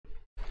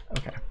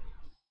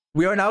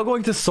We are now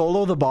going to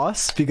solo the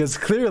boss because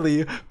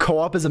clearly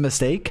co-op is a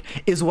mistake,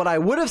 is what I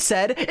would have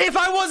said if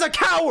I was a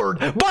coward,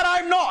 but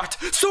I'm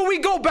not. So we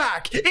go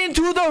back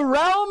into the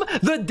realm,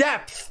 the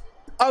depth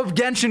of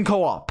Genshin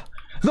co-op,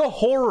 the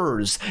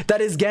horrors that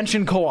is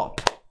Genshin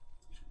co-op.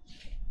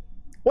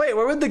 Wait,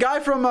 where would the guy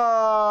from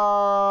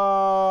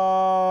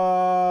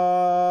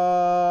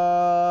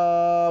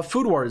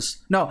Food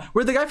Wars? No,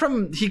 where'd the guy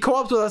from, he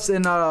co-oped with us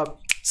in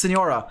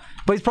Senora,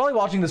 but he's probably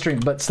watching the stream,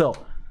 but still,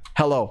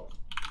 hello.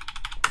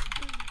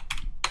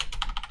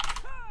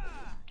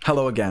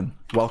 Hello again.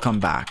 Welcome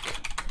back,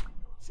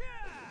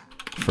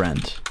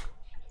 friend.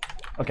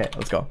 Okay,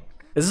 let's go.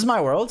 Is this my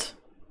world?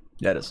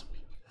 Yeah, it is.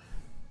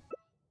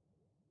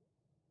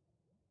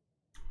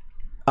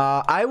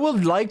 I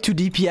would like to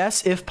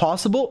DPS if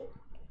possible.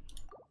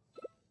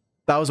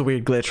 That was a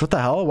weird glitch. What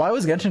the hell? Why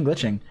was Genshin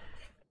glitching?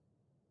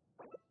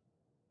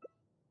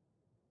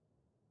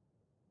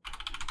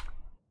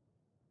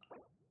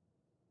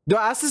 Do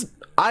I ask this?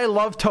 I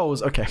love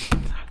toes. Okay.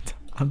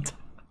 I'm done.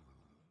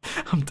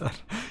 I'm done.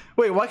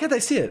 Wait, why can't I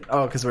see it?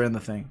 Oh, because we're in the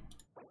thing.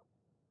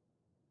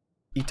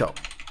 Ito.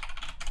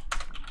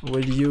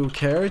 Would you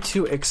care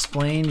to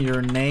explain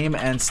your name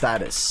and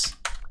status?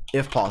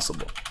 If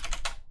possible.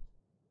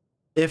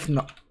 If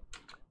not.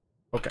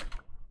 Okay.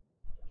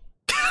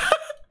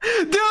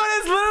 Dude,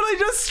 it's literally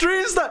just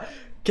stream stuff.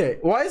 Okay,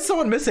 why is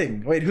someone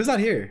missing? Wait, who's not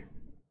here?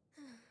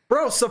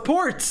 Bro,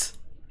 support!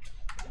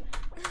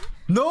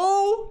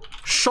 No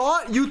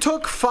shot, you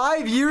took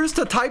 5 years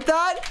to type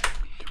that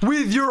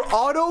with your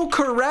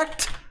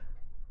autocorrect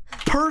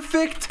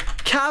perfect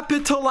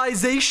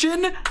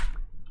capitalization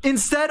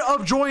instead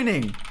of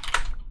joining.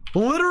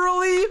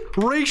 Literally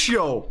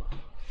ratio.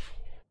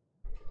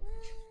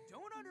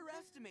 Don't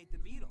underestimate the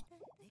beetle.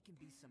 They can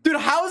be some. Dude,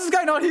 how is this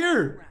guy not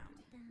here?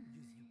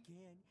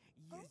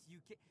 Yes, you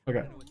can. Okay.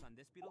 You know what's on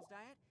this beetle's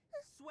diet?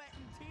 Sweat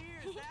and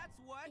tears. That's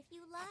what. If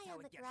you lie That's how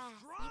on the it gets grass,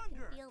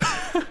 stronger. you can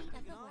feel the weight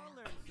of the We all ground.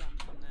 learn something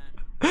from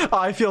that. Oh,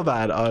 I feel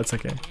bad. Oh, it's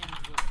okay. Hens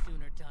will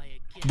sooner die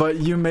a kid. But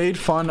you made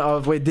fun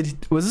of, wait,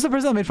 was this the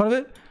person that made fun of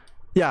it?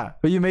 Yeah,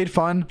 but you made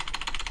fun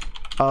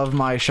of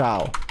my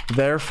shall.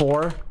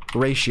 Therefore,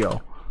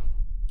 ratio.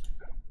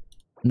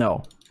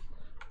 No.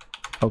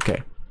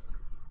 Okay.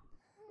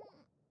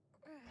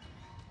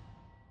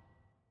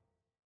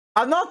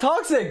 I'm not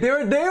toxic. They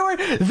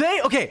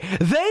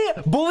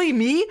bully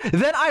me,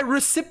 then I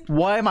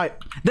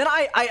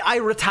I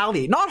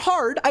retaliate. Not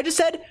hard. I just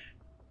said,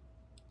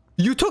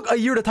 you took a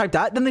year to type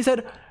that. Then they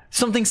said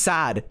something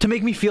sad to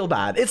make me feel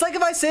bad. It's like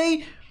if I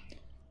say,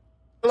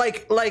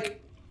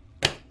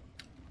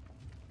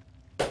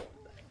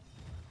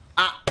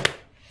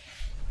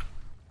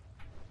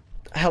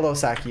 hello,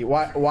 Saki.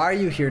 Why are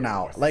you here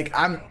now? Like,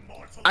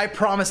 I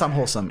promise I'm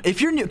wholesome.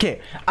 If you're new,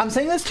 okay, I'm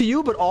saying this to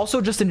you, but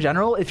also just in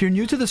general, if you're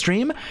new to the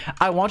stream,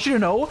 I want you to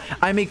know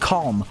I'm a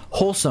calm,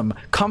 wholesome,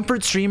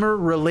 comfort streamer,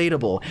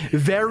 relatable,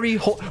 very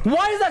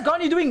why is that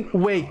Ganyu doing?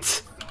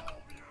 Wait.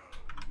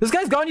 This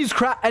guy's Ganyu's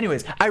crap.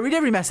 Anyways, I read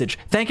every message,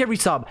 thank every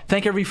sub,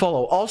 thank every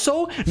follow.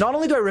 Also, not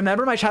only do I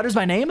remember my chatters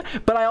by name,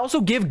 but I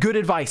also give good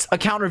advice,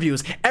 account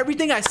reviews.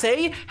 Everything I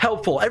say,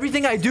 helpful.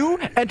 Everything I do,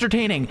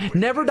 entertaining.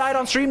 Never died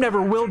on stream,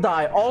 never will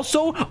die.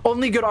 Also,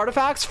 only good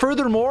artifacts.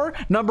 Furthermore,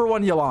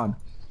 #1 Yalan.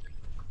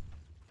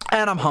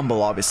 And I'm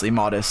humble, obviously,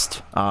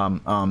 modest.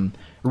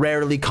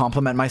 Rarely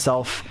compliment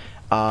myself.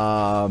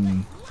 What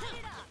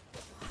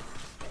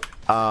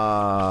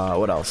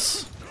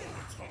else?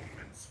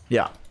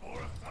 Yeah.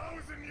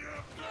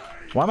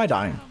 Why am I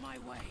dying?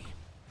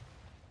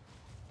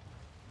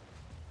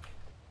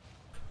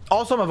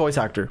 Also, I'm a voice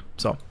actor,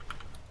 so.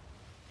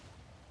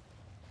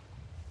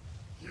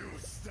 You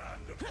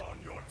stand upon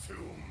your tomb.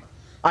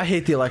 I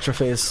hate the Electro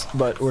phase,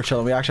 but we're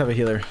chilling. We actually have a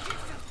healer.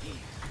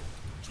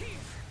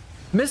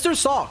 Mr.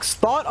 Socks,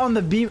 thoughts on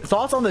the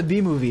B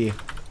movie?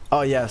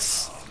 Oh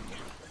yes.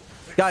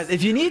 Guys,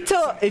 if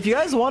you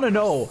guys want to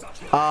know,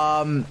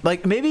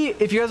 like maybe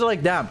if you guys are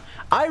like, damn,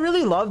 I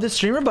really love this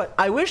streamer, but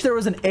I wish there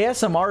was an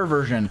ASMR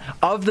version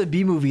of the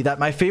B movie that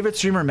my favorite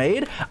streamer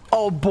made.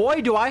 Oh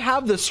boy, do I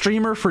have the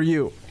streamer for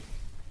you.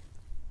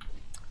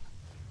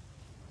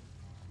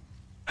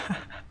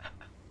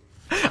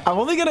 I'm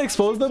only gonna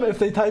expose them if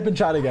they type in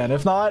chat again.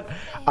 If not,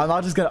 I'm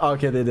not just gonna.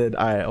 Okay, they did.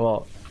 All right,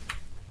 well,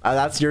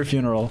 that's your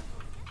funeral,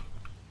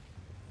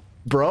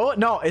 bro.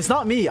 No, it's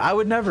not me. I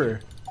would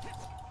never.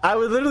 I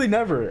would literally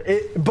never.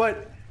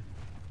 But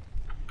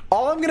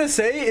all I'm gonna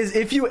say is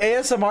if you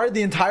ASMR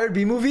the entire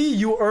B movie,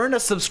 you earn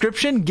a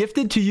subscription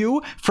gifted to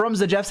you from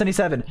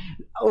Zajeff77.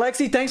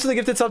 Lexi, thanks for the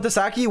gifted sub to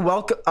Saki.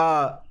 Welcome.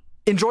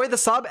 Enjoy the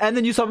sub and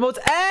the new sub emotes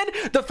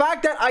and the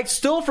fact that I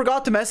still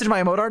forgot to message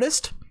my emote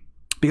artist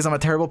because I'm a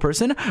terrible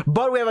person.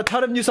 But we have a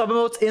ton of new sub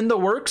emotes in the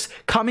works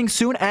coming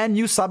soon and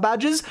new sub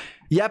badges.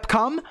 Yep,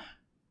 come.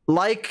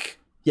 Like,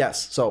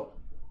 yes. So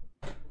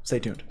stay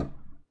tuned.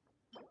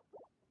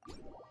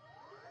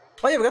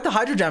 Oh yeah, we got the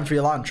Hydro Jam for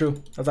Yalan.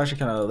 True. That's actually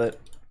kind of lit.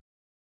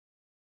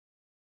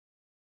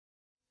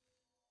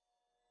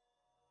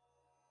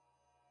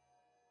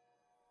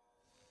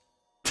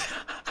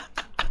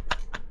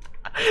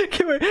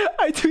 Okay, wait.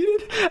 I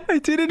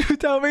tweeted who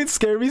Xiaomain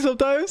scare me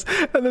sometimes,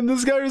 and then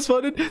this guy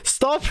responded,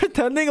 "Stop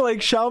pretending like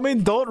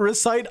Xiaomain don't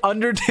recite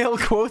Undertale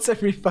quotes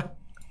every fight."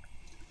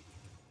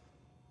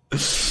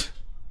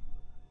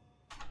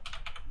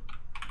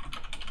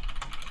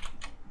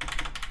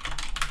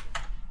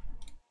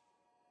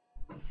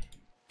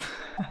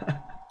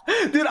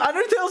 Dude,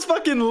 Undertale's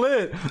fucking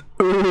lit.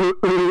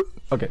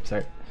 Okay,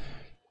 sorry.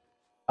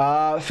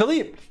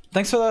 Philippe,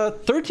 thanks for the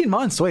 13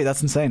 months. Wait,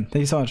 that's insane.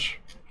 Thank you so much.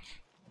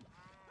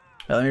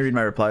 Let me read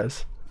my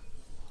replies.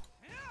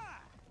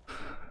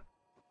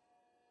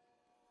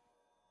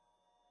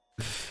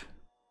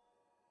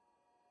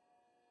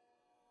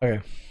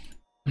 Okay.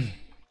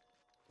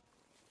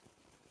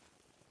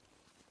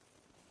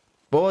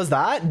 What was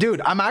that?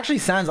 Dude, I'm actually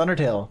sans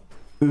Undertale.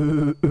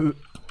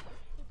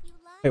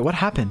 Wait, what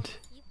happened?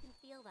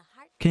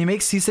 Can you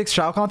make C6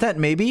 Shao content?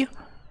 Maybe.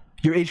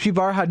 Your HP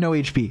bar had no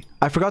HP.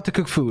 I forgot to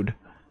cook food.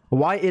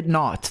 Why it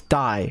not?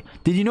 Die.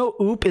 Did you know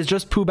oop is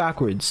just poo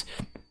backwards?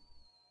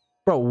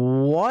 Bro,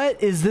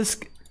 what is this?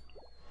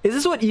 Is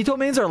this what Ito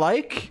mains are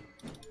like?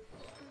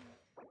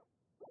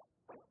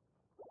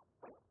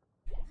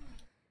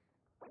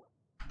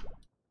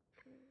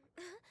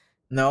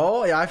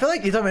 No? Yeah, I feel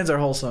like Ito mains are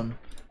wholesome.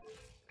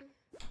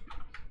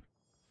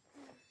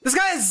 This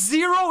guy has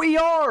 0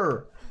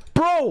 ER!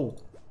 Bro!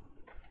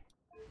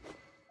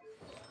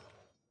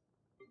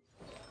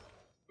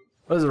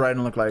 What does the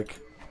Raiden look like?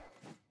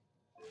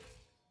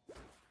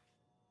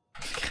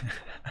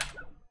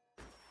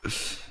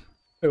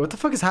 Wait, what the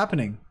fuck is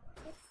happening?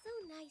 It's so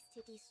nice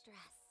to de-stress.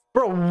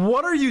 Bro,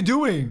 what are you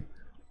doing?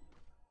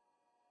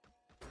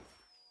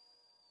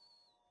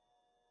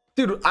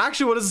 Dude,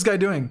 actually, what is this guy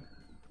doing?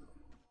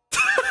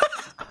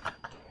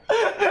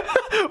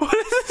 What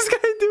is this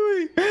guy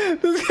doing?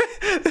 This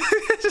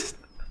guy just...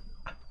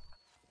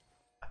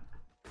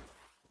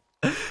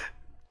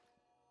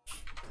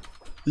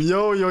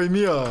 Yo,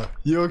 Yoimiya,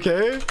 you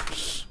okay?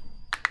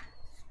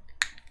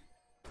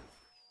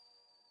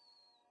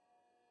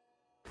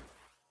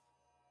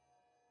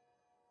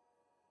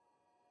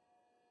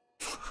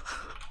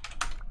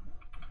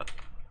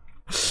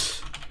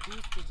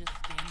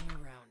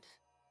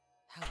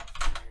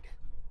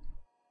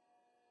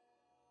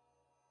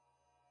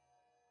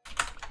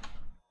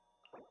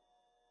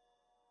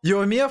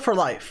 Yoimiya for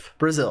life,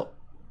 Brazil.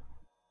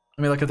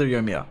 Let me look at their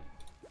Yoimiya.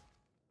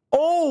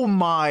 Oh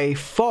my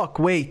fuck,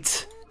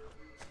 wait.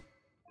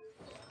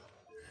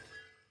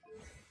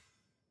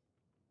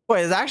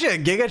 Wait, it's actually a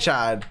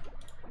GIGACHAD.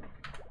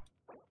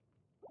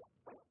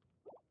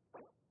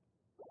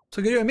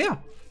 So good Yoimiya.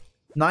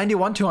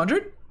 91,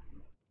 200?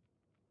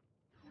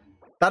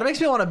 That makes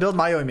me want to build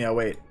my Yoimiya,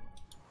 wait.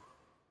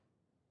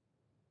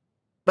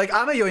 Like,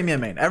 I'm a Yoimiya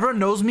main. Everyone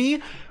knows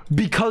me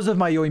because of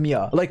my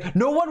Yoimiya. Like,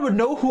 no one would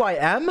know who I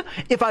am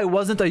if I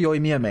wasn't a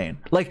Yoimiya main.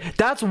 Like,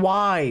 that's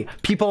why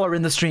people are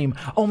in the stream.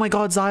 Oh my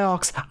god,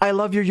 zy0x's, I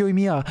love your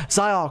Yoimiya.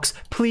 zy0x's,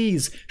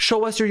 please,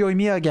 show us your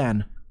Yoimiya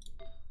again.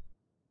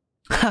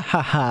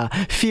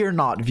 Hahaha, fear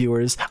not,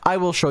 viewers. I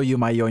will show you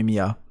my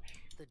Yoimiya.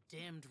 The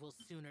damned will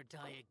sooner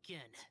die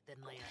again than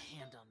lay a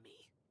hand on me.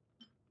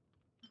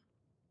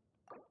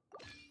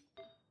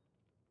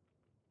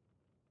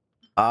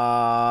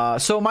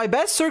 So my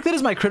best circuit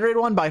is my crit rate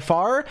one by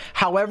far.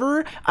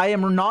 However, I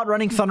am not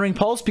running Thundering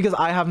Pulse because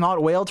I have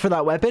not wailed for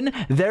that weapon.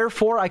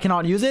 Therefore, I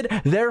cannot use it.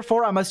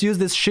 Therefore, I must use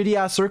this shitty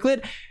ass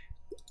circlet.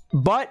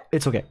 But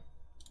it's okay.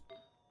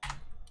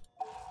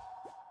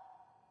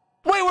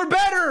 Wait, we're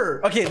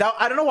better. Okay, now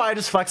I don't know why I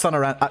just flexed on a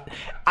rant.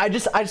 I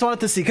just wanted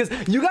to see because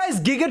you guys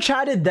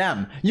giga-chatted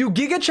them. You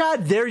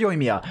giga-chat their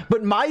Yoimiya,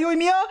 but my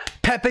Yoimiya,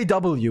 Pepe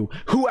W.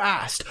 Who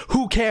asked?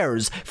 Who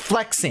cares?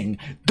 Flexing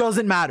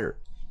doesn't matter.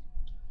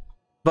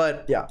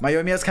 But yeah, my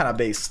Yoimiya is kind of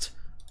based.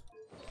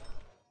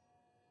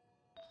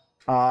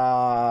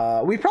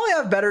 We probably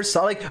have better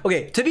like,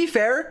 okay, to be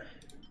fair,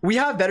 we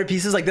have better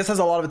pieces. Like this has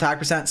a lot of attack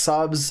percent,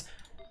 subs.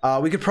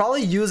 We could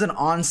probably use an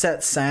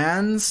onset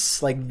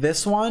sans like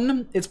this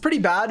one. It's pretty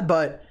bad,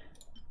 but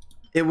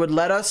it would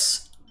let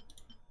us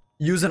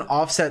use an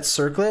offset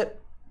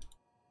circlet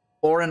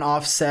or an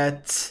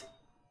offset.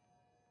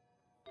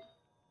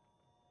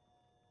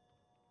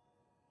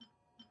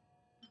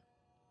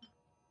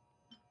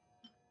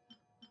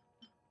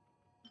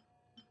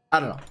 I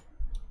don't know.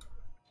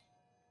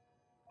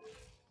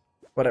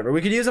 Whatever.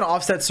 We could use an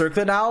offset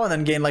circlet now and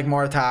then gain like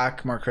more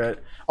attack, more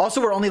crit.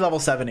 Also, we're only level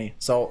 70,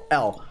 so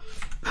L.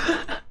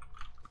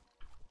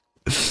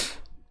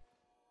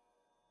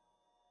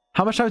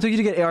 How much time it took you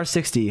to get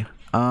AR-60?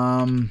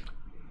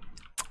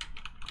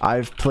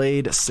 I've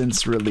played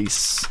since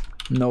release.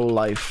 No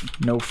life,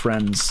 no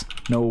friends,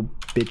 no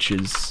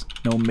bitches,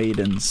 no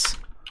maidens,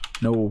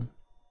 no.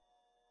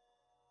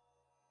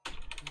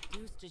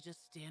 Reduced to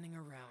just standing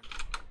around.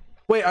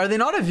 Wait, are they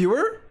not a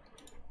viewer?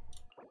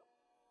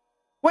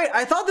 Wait,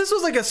 I thought this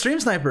was like a stream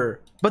sniper,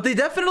 but they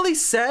definitely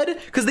said,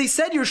 because they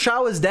said your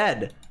Shao is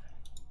dead.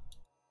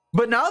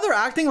 But now they're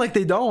acting like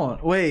they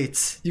don't.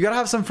 Wait, you gotta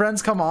have some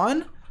friends come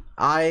on?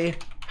 I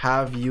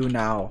have you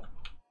now.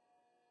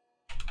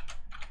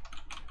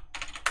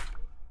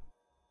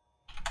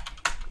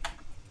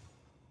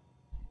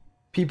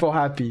 People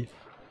happy.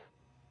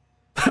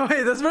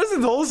 Wait, this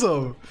person's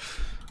wholesome.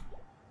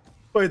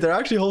 Wait, they're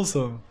actually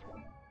wholesome.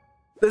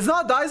 It's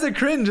not dies that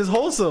cringe, it's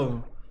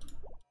wholesome.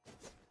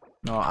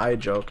 No, I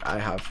joke. I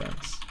have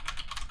friends.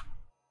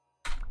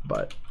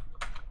 But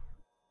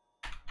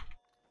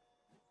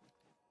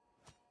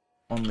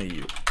only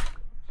you.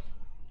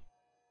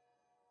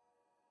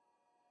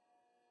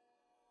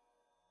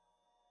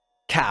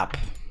 Cap.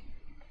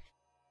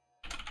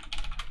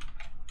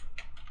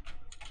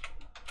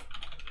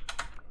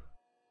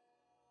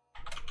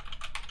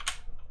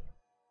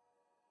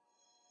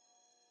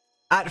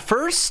 At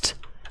first,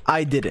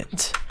 I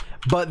didn't.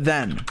 But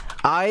then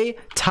I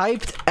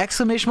typed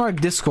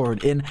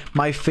 !Discord in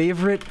my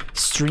favorite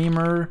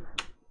streamer,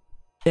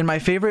 in my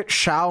favorite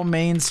Xiao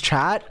main's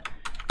chat,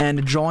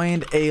 and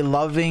joined a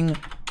loving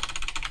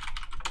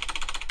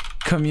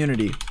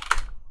community.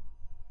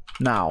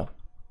 Now,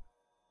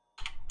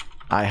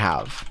 I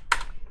have.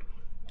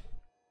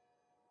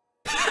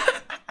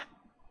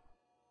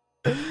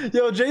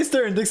 Yo, Jay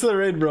Stern, thanks for the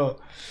raid, bro.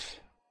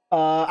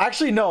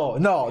 Actually, no,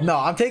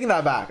 I'm taking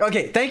that back.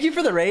 Okay, thank you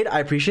for the raid. I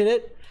appreciate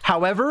it.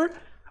 However,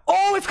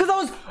 oh, it's because I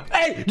was,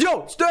 hey,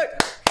 yo,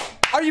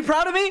 are you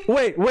proud of me?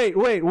 Wait. Are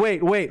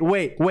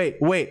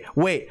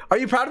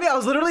you proud of me? I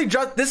was literally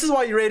just, this is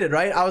why you rated,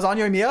 right? I was on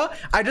Yoimiya.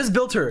 I just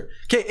built her.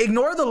 Okay,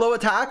 ignore the low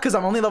attack because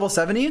I'm only level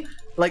 70.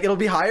 Like, it'll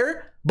be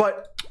higher,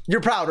 but you're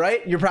proud,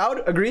 right? You're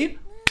proud? Agree?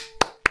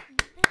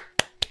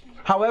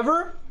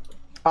 However,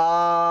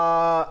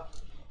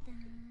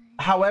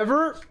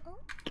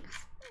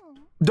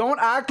 don't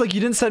act like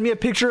you didn't send me a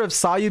picture of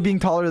Sayu being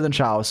taller than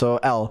Xiao. So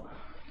L.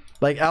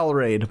 Like L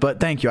raid. But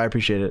thank you. I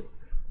appreciate it.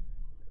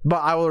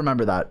 But I will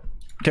remember that.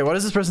 Okay, what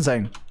is this person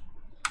saying?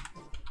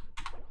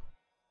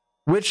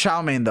 Which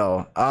Xiao main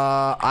though?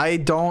 I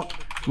don't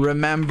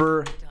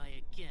remember.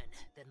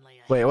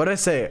 Wait, what did I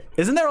say?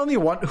 Isn't there only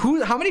one?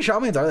 How many Xiao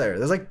mains are there?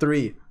 There's like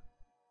 3.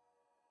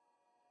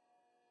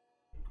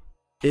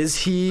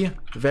 Is he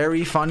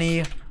very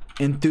funny,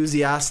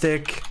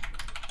 enthusiastic,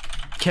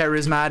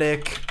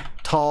 charismatic,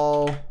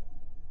 tall,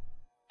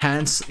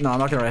 handsome? No, I'm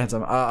not gonna write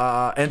handsome.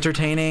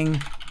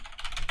 Entertaining.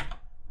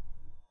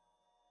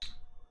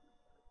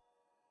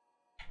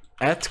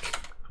 Etk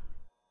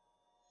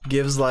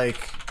gives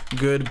like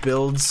good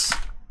builds.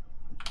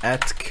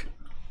 Etk.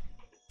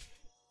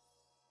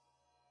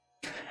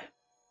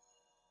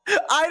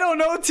 I don't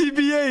know,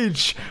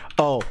 TBH.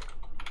 Oh,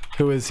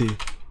 who is he?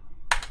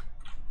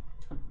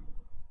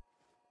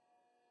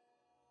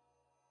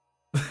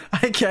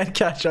 I can't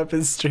catch up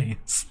his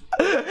streams.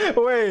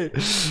 Wait,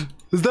 it's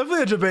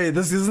definitely a debate.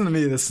 This isn't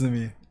me. This isn't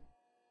me.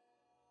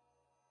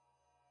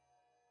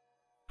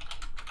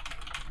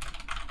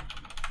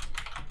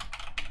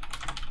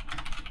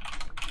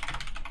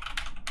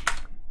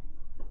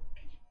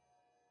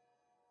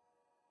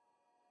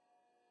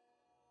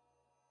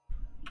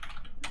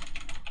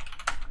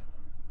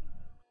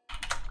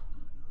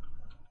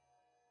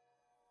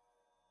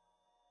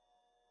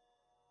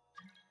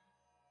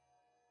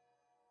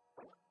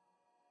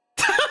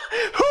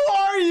 Who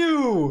are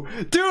you,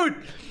 dude?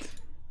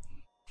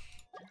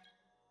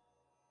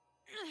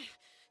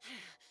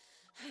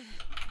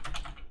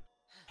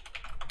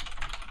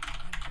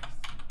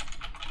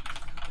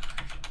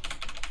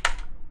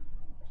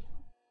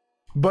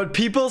 But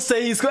people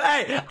say he's cool.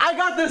 Hey, I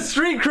got the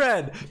street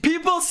cred.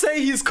 People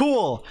say he's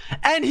cool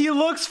and he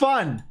looks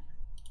fun.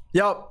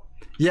 Yup.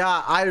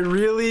 Yeah, I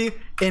really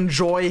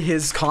enjoy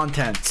his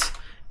content,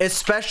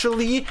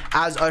 especially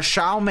as a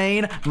Xiao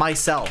main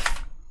myself.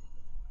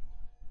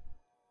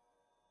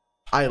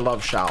 I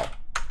love Xiao.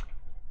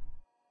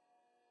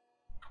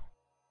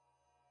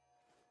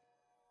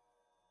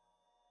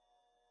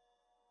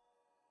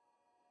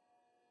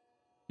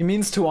 He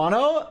means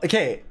Tuano?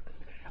 Okay.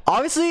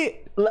 Obviously,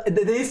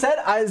 they said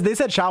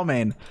Xiao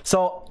main.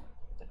 So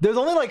there's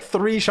only like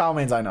 3 Xiao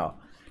mains I know.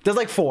 There's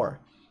like 4.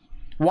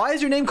 Why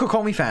is your name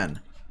Kokomi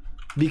fan?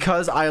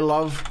 Because I am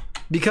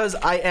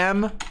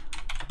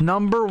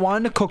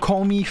 #1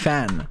 Kokomi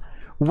fan.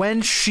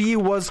 When she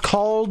was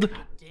called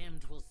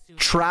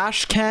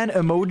trash can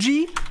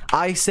emoji,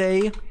 I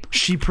say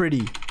she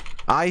pretty.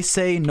 I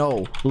say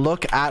no.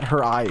 Look at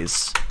her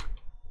eyes.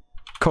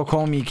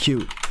 Kokomi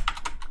cute.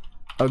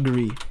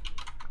 Agree.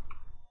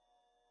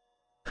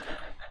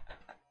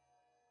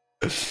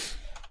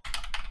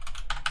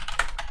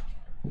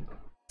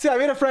 See, I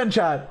made a friend,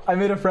 chat. I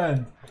made a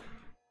friend.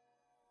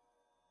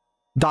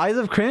 Dies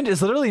of cringe?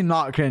 It's literally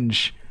not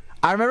cringe.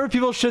 I remember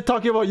people shit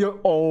talking about you.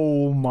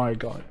 Oh my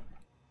god.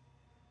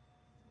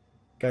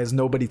 Guys,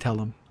 nobody tell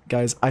him.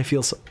 Guys, I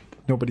feel so.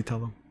 Nobody tell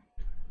him.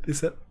 They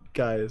said,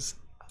 guys.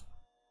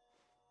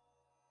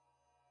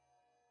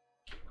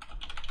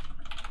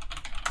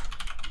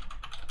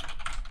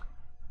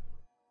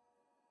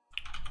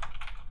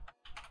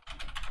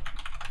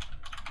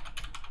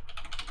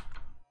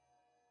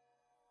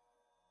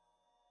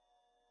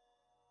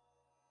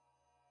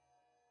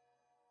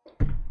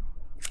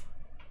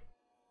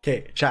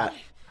 Okay, chat.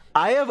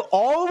 I have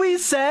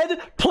always said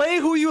play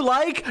who you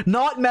like,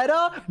 not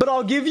meta, but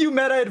I'll give you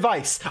meta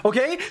advice,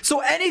 okay? So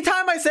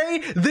anytime I say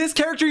this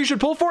character you should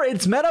pull for,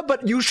 it's meta,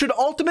 but you should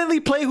ultimately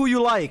play who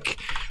you like.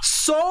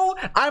 So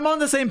I'm on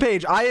the same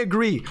page. I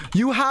agree.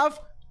 You have...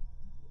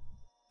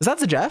 Is that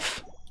the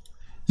Jeff?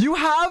 You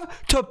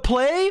have to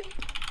play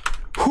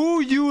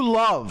who you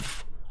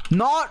love,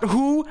 not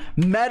who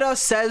meta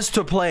says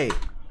to play.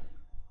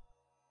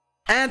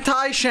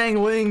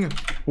 Anti-Shangling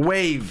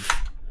wave.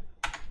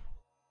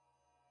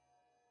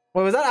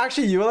 Wait, was that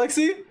actually you,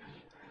 Alexi?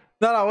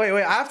 No,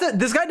 wait. I have to.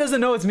 This guy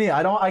doesn't know it's me.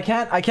 I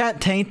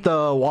can't taint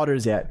the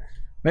waters yet.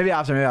 Maybe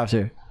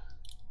after.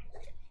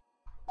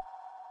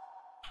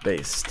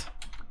 Based.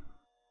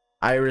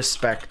 I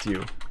respect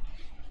you.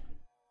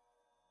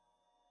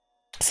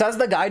 Says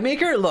the guide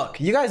maker.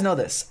 Look, you guys know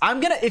this.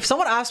 If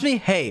someone asks me,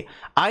 hey,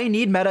 I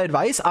need meta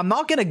advice, I'm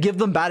not gonna give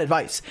them bad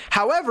advice.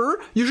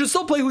 However, you should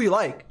still play who you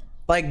like.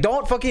 Like,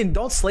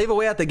 don't slave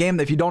away at the game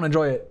if you don't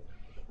enjoy it.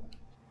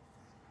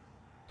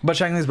 But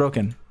Shangling's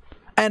broken.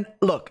 And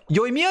look,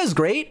 Yoimiya is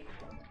great,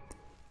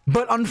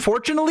 but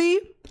unfortunately,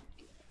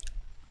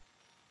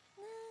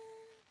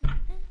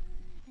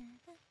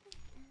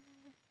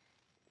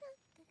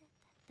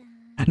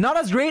 not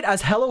as great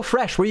as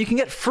HelloFresh, where you can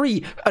get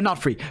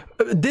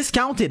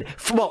discounted,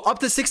 well, up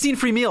to 16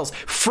 free meals,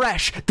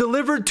 fresh,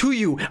 delivered to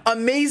you,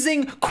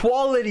 amazing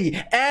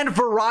quality and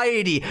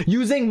variety,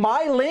 using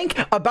my link,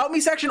 about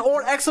me section,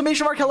 or !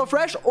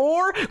 HelloFresh,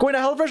 or going to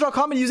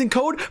HelloFresh.com and using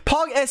code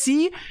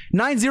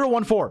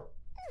POGSE9014,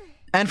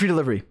 and free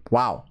delivery.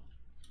 Wow.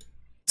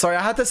 Sorry,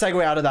 I had to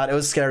segue out of that. It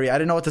was scary. I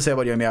didn't know what to say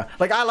about Yoimiya.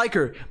 Like, I like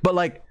her, but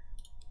like,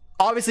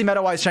 obviously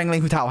meta-wise,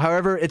 Shangling Hu Tao.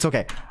 However, it's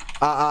okay.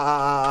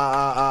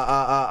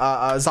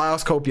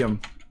 zy0x's copium.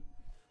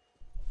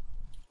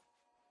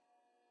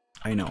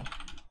 I know.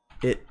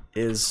 It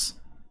is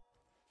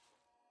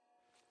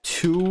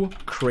too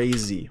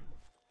crazy.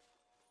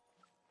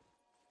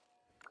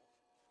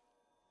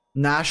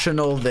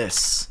 National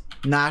this.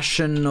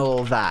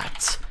 National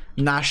that.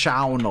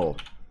 National.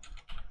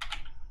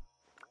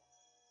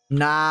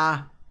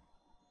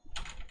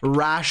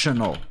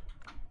 Rational.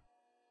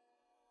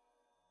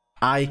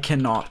 I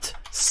cannot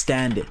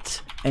stand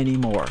it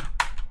anymore.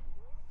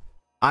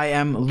 I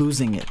am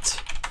losing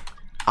it.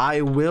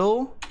 I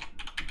will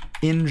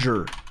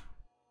injure.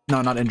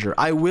 No, not injure.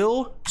 I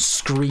will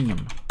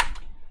scream.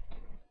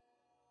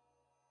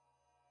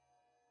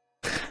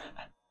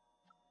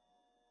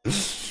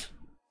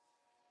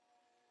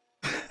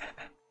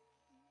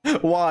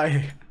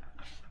 Why?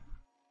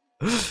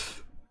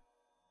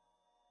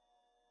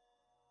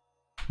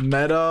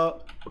 Meta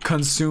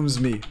consumes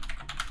me.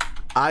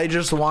 I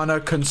just wanna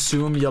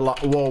consume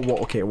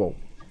whoa.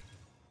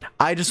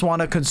 I just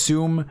wanna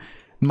consume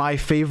my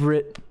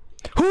favorite.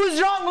 Who's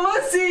Jean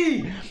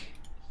Lucy?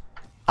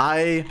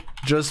 I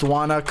just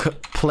wanna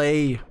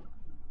play.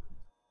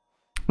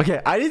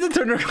 Okay, I need to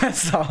turn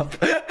requests off.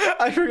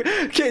 I forget.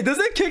 Okay, does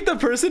it kick the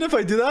person if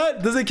I do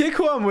that? Does it kick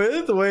who I'm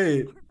with?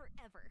 Wait.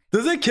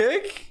 Does it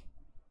kick?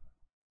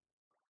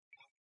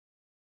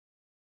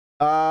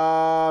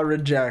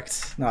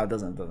 Reject. No, it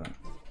doesn't.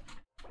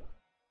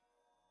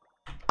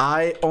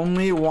 I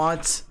only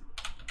want,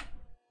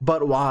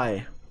 but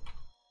why?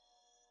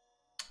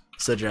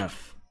 So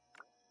Jeff.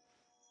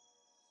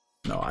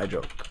 No, I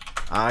joke.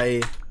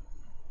 I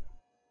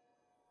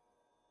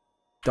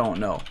don't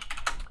know.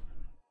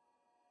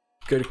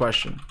 Good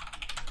question.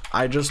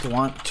 I just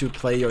want to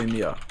play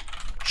Yoimiya.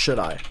 Should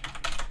I?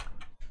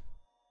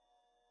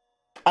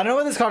 I don't know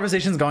where this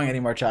conversation's going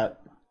anymore,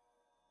 chat.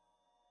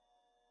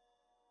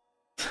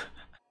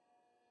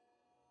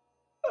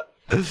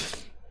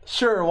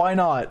 Sure, why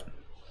not?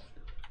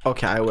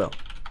 Okay, I will.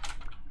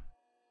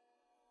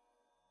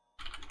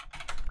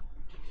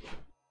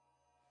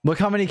 Look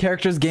how many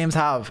characters games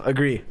have.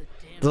 Agree.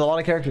 There's a lot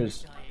of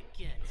characters.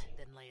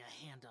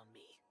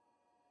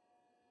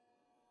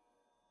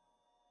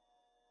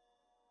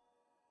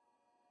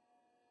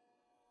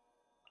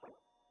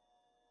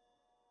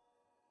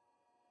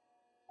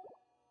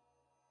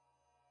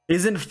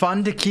 Isn't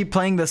fun to keep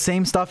playing the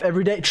same stuff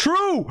every day.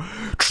 True!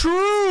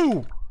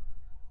 True!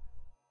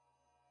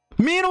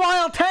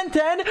 Meanwhile,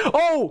 10-10.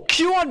 Oh,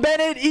 Q on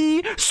Bennett,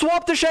 E.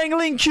 Swap to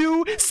Shangling,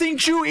 Q. Sing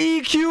Chu,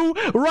 E, Q.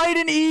 Write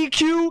an E,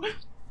 Q.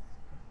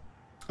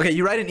 Okay,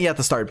 you write an E at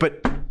the start,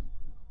 but...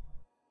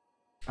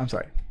 I'm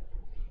sorry.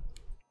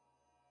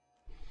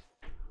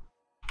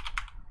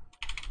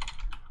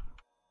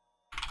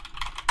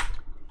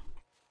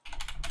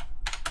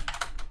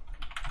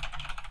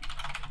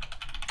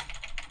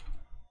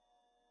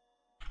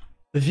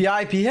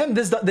 VIP him?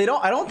 They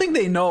don't. I don't think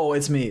they know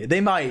it's me. They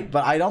might,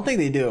 but I don't think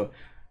they do.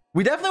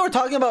 We definitely were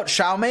talking about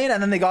Xiaomain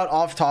and then they got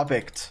off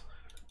topic.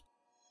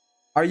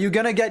 Are you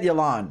gonna get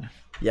Yalan?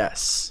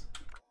 Yes.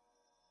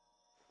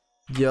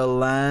 You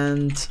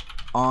land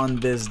on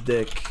this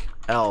dick.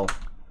 L.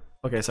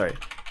 Okay, sorry.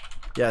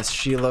 Yes,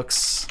 she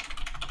looks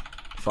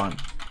fun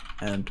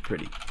and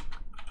pretty.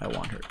 I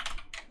want her.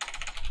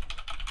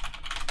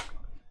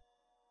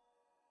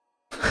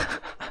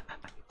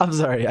 I'm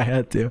sorry, I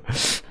had to.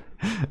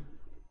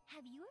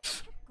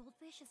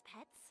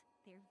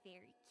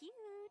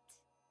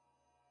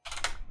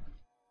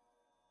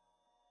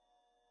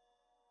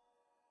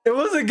 It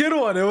was a good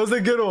one. It was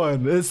a good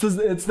one. It's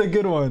the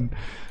good one.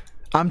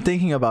 I'm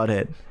thinking about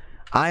it.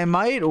 I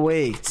might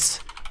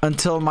wait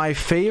until my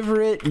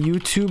favorite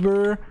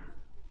YouTuber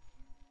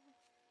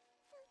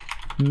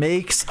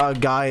makes a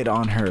guide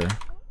on her.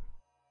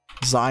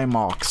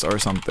 zy0x's or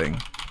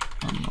something.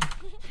 I don't know.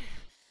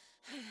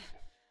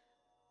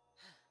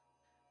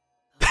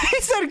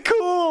 He said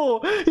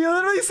cool. He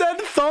literally said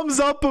thumbs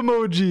up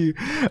emoji.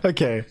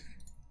 Okay.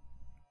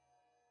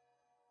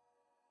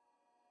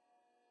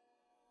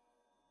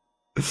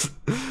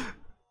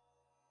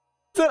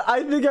 Said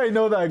I think I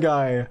know that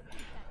guy.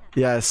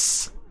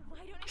 Yes.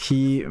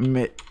 He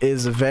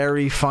is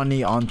very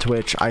funny on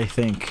Twitch, I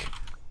think.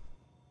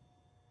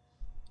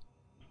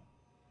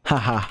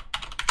 Haha.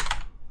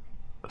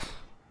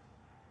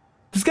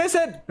 This guy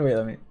said, wait,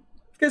 let me.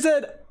 This guy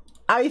said,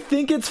 I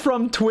think it's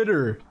from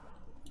Twitter.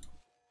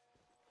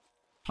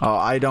 Oh,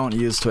 I don't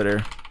use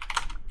Twitter.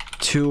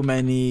 Too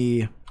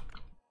many,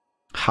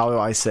 how do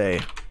I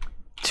say?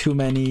 Too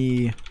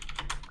many.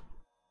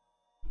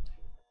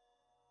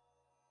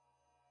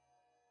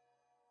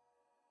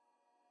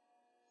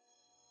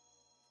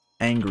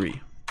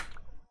 Angry.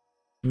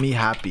 Me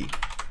happy.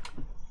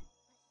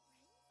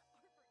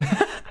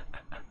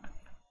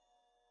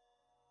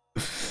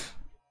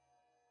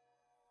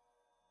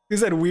 He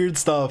said weird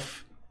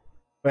stuff.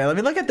 Wait, let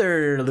me look at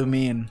their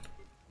Lumine.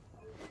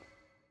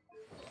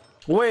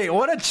 Wait,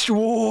 what a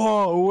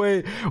whoa,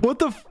 wait, what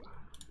the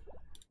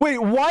wait,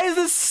 why is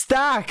this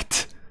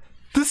stacked?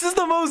 This is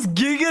the most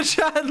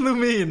GIGACHAD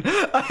Lumine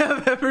I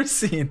have ever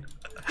seen.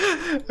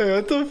 Wait,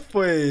 what the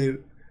wait,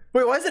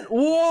 why is it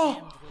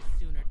whoa?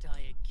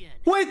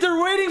 Wait,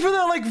 they're waiting for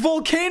that like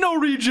volcano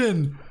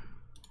region.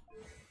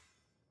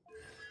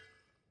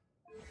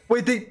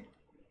 Wait,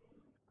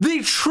 they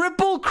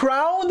triple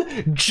crowned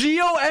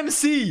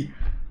GOMC.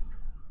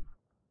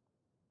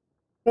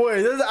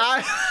 Wait, this is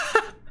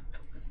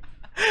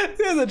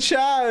there's a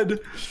Chad.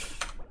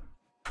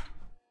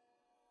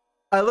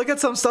 I look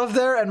at some stuff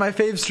there and my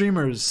fave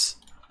streamers.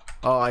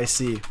 Oh, I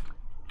see.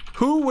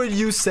 Who would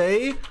you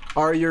say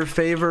are your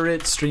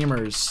favorite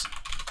streamers?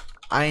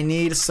 I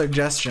need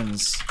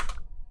suggestions.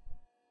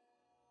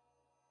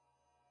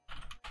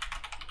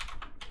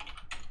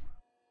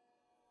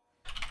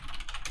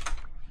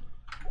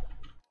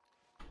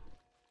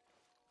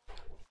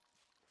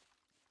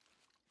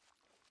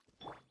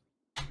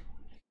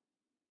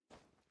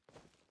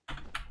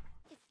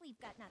 If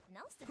we've got nothing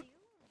else to do.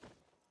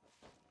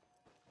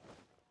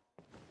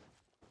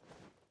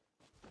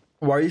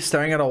 Why are you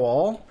staring at a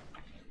wall?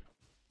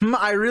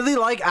 I really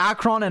like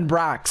Akron and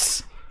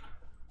Brax.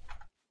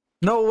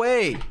 No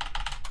way.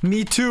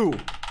 Me too.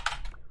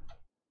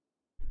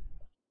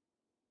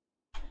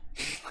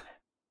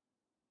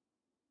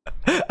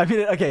 I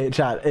mean, okay,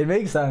 chat. It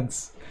makes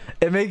sense.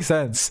 It makes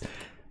sense.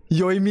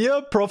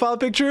 Yoimiya profile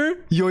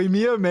picture.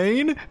 Yoimiya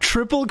main.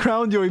 Triple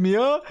crown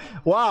Yoimiya.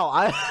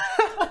 Wow.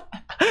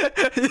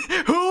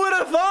 Who would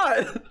have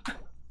thought?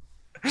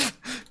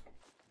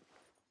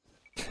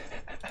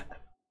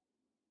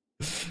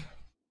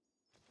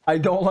 I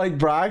don't like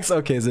Brax.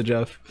 Okay,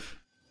 Jeff.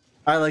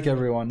 I like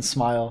everyone.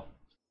 Smile.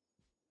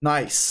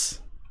 Nice.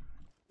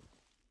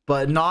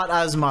 But not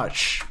as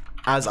much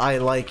as I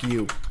like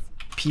you.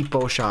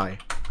 Peepo shy.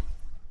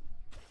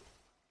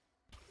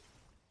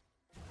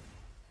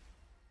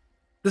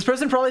 This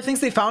person probably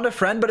thinks they found a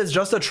friend, but it's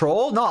just a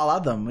troll. No, I'll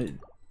add them.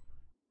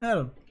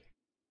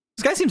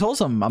 This guy seems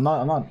wholesome. I'm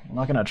not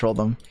gonna troll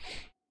them.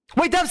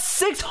 Wait, that's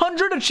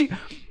 600 achieve.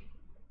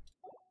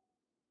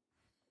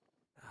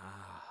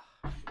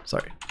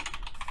 Sorry.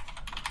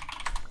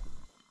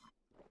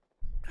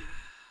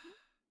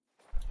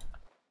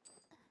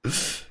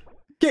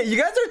 Okay, you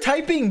guys are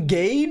typing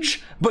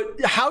Gage,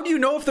 but how do you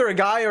know if they're a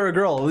guy or a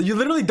girl? You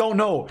literally don't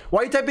know.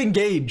 Why are you typing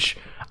Gage?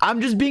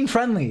 I'm just being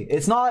friendly.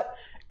 It's not.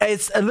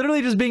 It's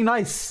literally just being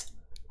nice.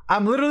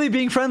 I'm literally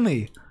being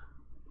friendly.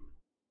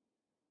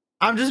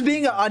 I'm just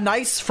being a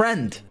nice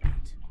friend.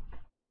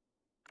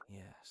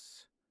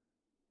 Yes.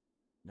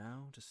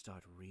 Now to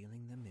start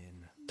reeling them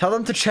in. Tell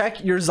them to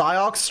check your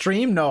zy0x's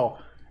stream. No,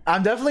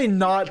 I'm definitely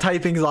not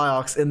typing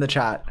zy0x's in the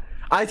chat.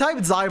 I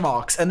typed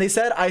zy0x's and they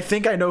said, I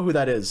think I know who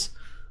that is.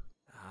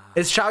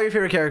 Is Chow your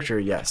favorite character?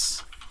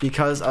 Yes.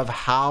 Because of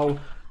how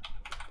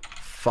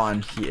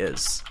fun he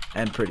is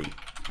and pretty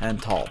and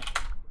tall.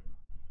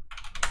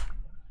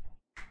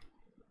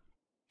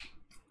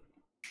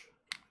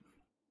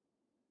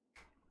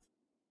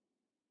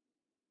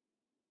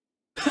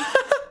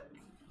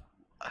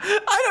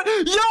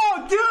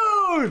 Yo,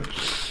 dude!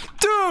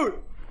 Dude!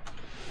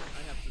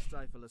 I have to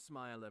stifle a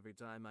smile every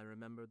time I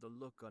remember the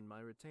look on my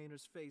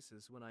retainers'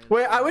 faces when I.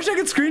 Wait, I wish I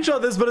could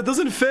screenshot this, but it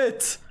doesn't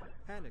fit.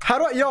 How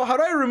do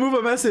I remove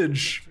a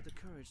message? For the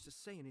courage to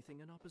say anything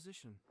in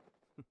opposition.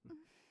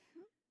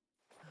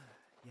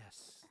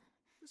 Yes,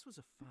 this was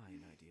a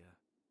fine idea.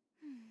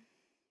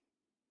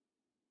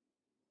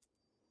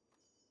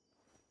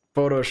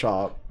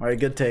 Photoshop. Alright,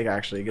 good take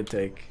actually, good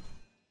take.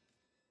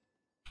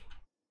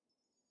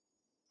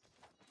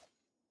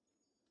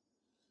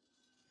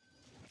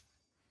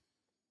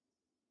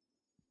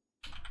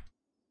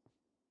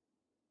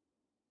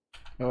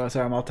 Oh,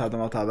 sorry, I'm all tapped.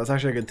 I'm all tapped. That's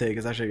actually a good take.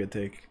 It's actually a good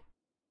take.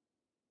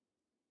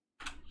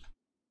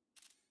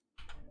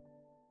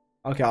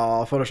 Okay,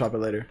 I'll Photoshop it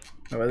later.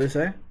 What did they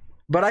say?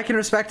 But I can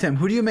respect him.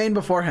 Who do you main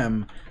before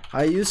him?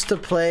 I used to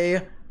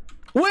play...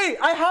 Wait,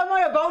 I have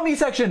my About Me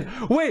section.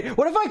 Wait,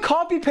 what if I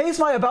copy paste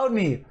my About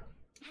Me?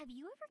 Have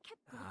you ever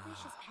kept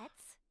goldfish as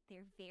pets?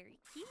 They're very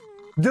cute.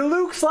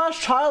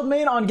 Diluc/child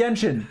main on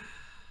Genshin.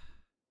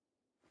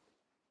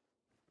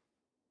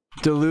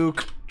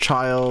 Diluc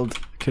child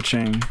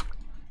Kaching.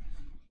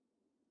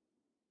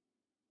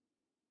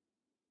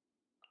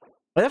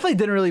 I definitely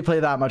didn't really play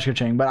that much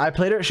Kaching, but I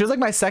played her. She was like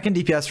my second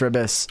DPS for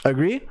Abyss.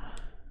 Agree?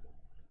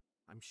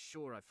 I'm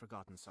sure I've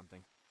forgotten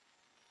something.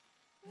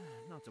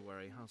 Not to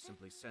worry, I'll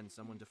simply send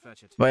someone to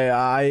fetch it.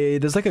 Wait,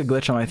 there's like a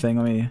glitch on my thing.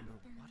 Let me Know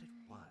what it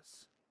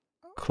was.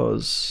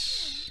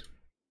 close.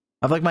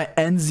 I have like my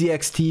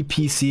NZXT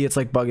PC. It's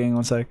like bugging.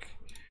 One sec.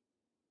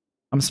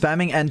 I'm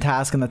spamming end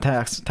task in the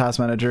task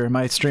manager.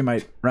 My stream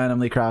might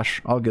randomly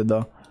crash. All good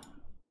though.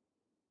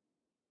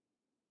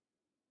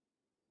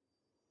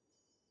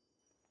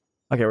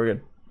 Okay, we're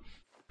good.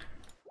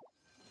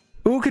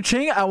 Ooh,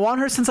 Kaching, I want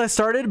her since I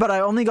started, but I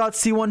only got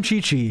C1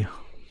 Chi-Chi.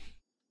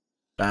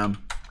 Damn.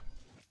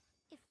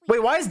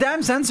 Wait, why is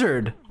damn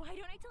censored? Why don't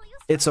I tell you?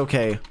 It's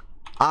okay.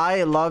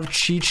 I love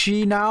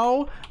Chi-Chi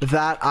now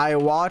that I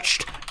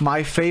watched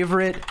my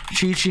favorite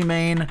Chi-Chi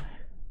main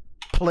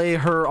play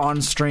her on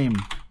stream.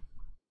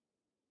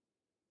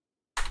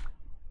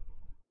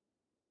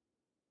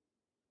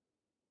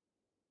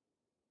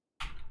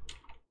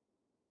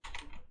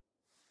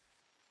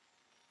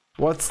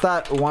 What's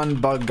that one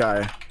bug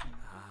guy?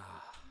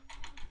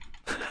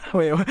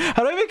 Wait,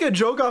 how do I make a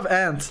joke off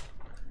ant?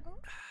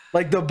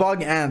 Like the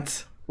bug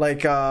ant.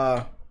 Like,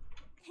 yeah,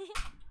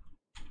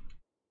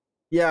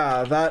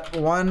 that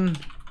one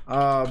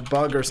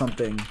bug or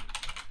something.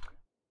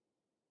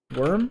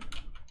 Worm?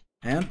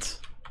 Ant?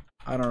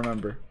 I don't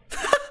remember.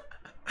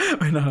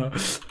 I know.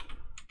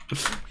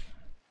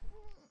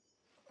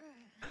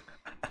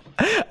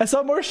 I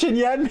saw more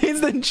Xinyan mains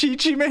than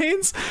Chi-Chi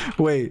mains?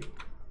 Wait.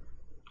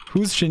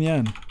 Who's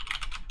Xinyan?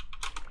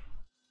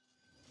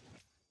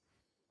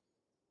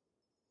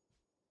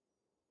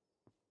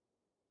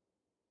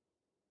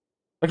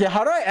 Okay,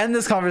 how do I end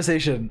this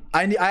conversation?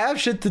 I have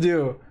shit to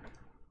do.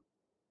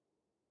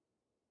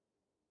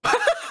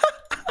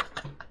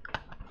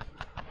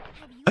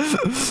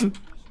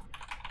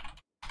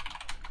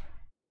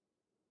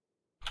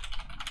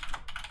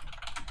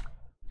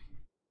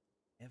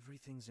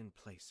 Everything's in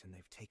place and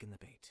they've taken the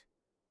bait.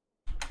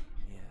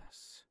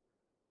 Yes.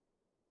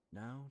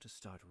 Now to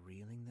start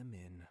reeling them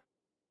in.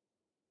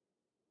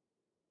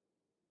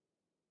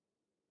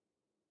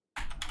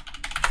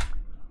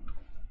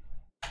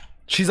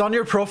 She's on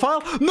your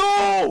profile?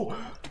 No!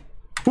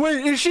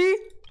 Wait, is she?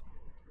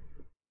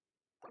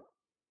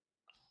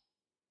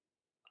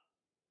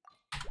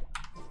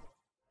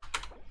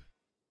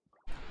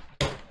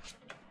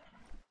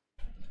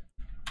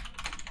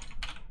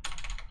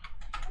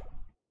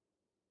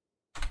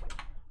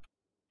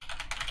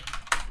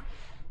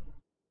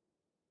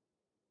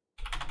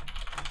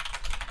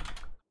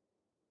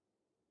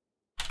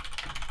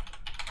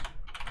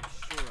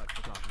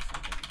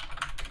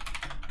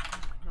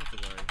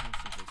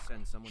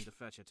 Someone to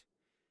fetch it.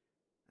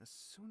 As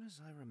soon as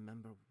I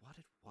remember what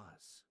it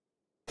was.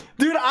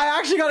 Dude, I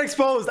actually got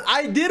exposed.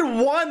 I did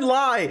one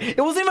lie.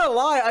 It wasn't even a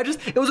lie.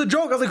 It was a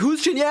joke. I was like,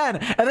 who's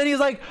Xinyan? And then he's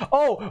like,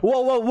 oh,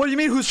 well, what do you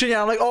mean who's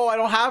Xinyan? I'm like, oh, I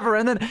don't have her.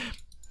 And then...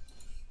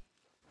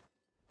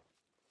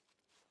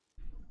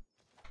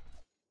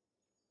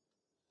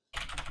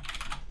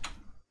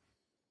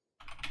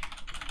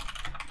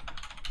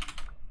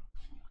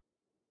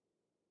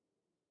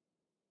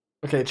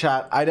 Okay,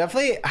 chat. I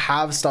definitely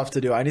have stuff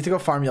to do. I need to go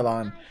farm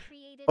Yalan.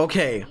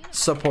 Okay,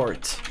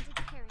 support.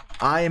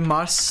 I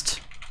must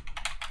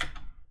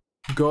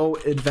go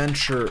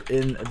adventure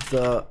in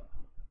the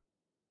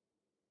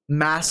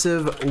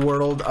massive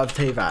world of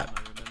Teyvat.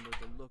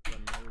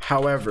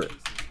 However,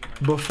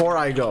 before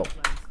I go,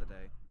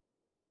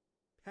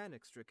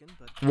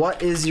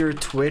 what is your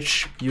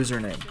Twitch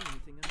username?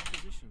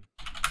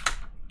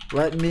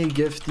 Let me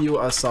gift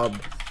you a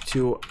sub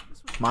to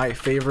my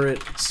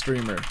favorite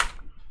streamer.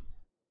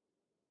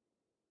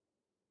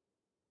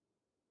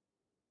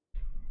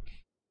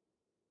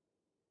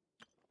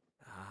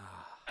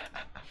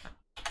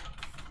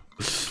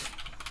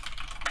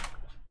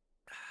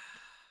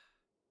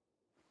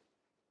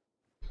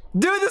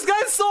 Dude, this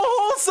guy's so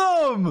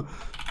wholesome!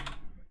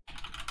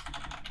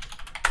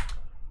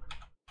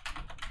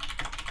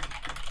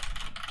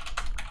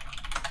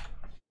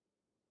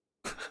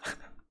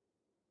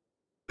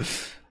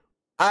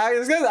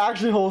 This guy's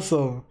actually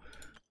wholesome.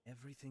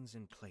 Everything's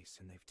in place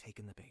and they've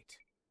taken the bait.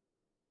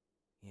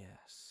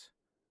 Yes.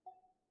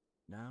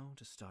 Now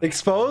to start.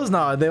 Expose?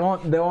 No, they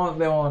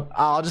won't.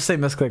 I'll just say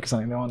misclick or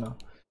something. They won't know.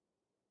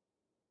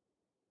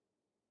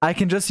 I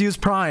can just use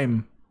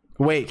Prime.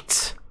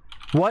 Wait.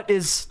 What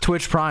is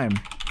Twitch Prime?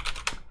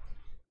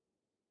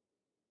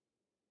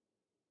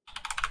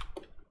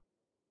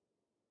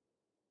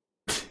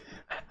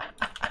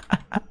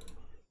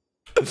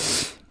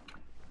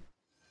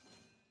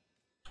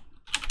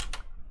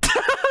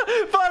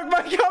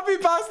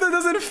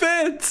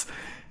 What?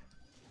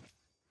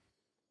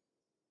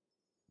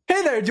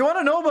 Hey there, do you want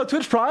to know about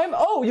Twitch Prime?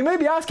 Oh, you may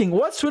be asking,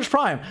 what's Twitch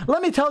Prime?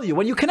 Let me tell you,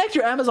 when you connect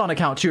your Amazon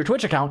account to your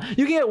Twitch account,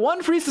 you can get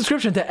 1 free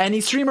subscription to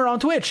any streamer on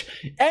Twitch.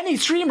 Any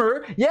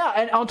streamer, yeah,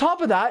 and on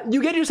top of that,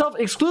 you get yourself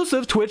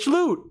exclusive Twitch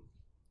loot.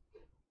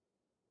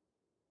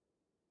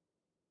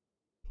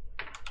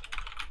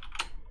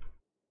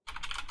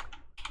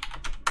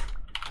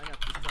 I have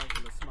to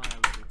stifle a smile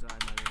every time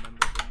I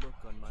remember the look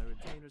on my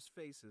retainers'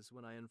 faces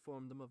when I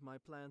informed them of my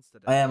plans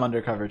today. I am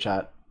undercover,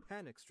 chat.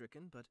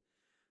 Panic-stricken, but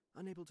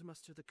unable to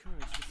muster the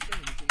courage to say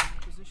anything in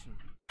opposition.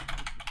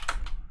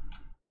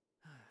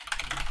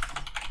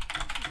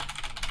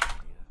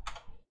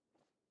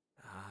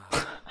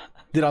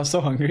 Dude, I'm so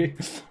hungry.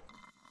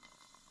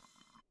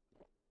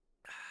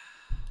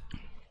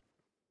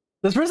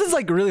 This person's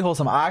like really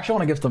wholesome. I actually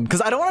want to gift them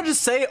because I don't want to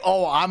just say,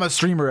 oh, I'm a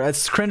streamer.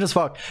 It's cringe as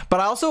fuck. But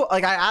I also,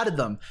 like, I added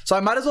them. So I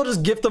might as well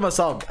just gift them a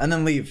sub and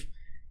then leave.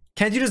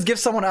 Can't you just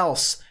gift someone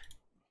else?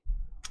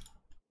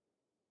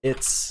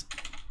 It's...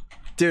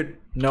 Dude,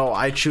 no,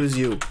 I choose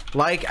you.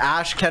 Like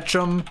Ash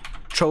Ketchum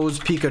chose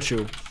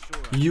Pikachu.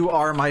 You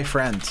are my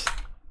friend.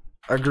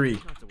 Agree.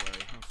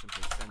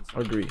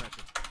 Agree.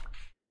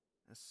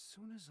 As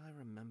soon as I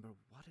remember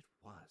what it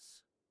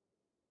was.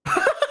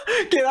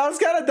 Okay, that was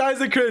kind of dies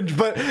of cringe,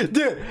 but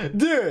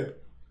dude,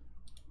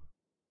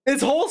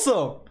 it's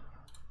wholesome.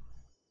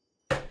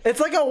 It's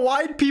like a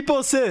wide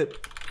people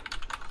sit.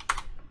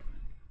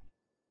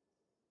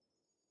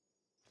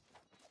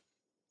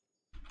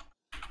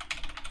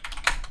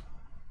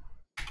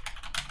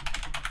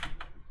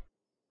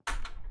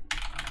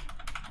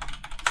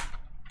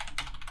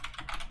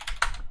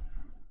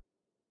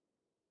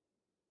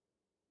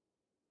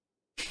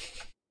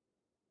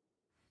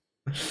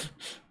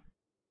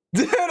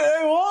 Dude,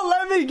 it won't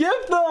let me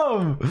gift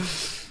them.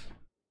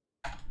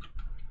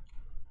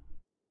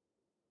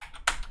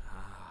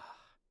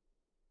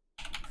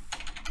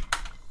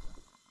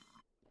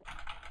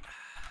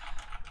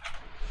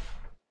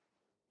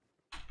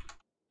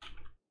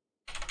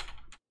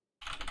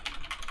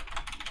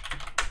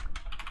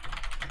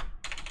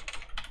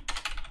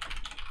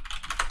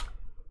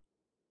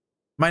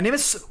 My name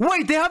is...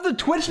 Wait, they have the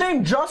Twitch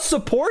name Just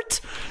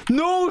Support?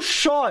 No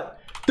shot.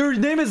 Their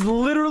name is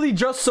literally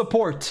Just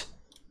Support.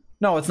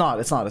 No, it's not.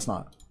 It's not. It's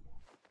not.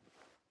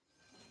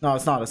 No,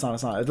 it's not. It's not.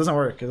 It's not. It doesn't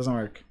work. It doesn't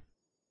work.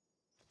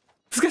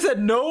 This guy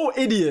said no,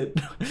 idiot.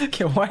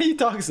 Okay, why are you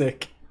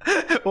toxic?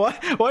 Why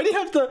do you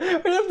have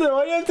to?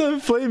 Why do you have to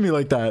flame me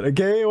like that?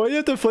 Okay, why do you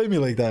have to flame me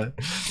like that?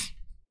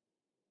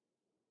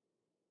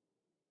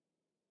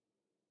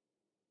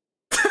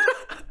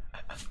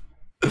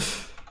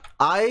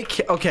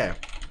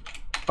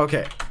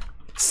 Okay.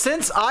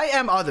 Since I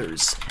am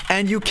others,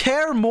 and you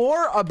care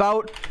more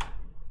about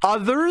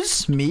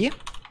others, me,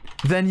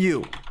 than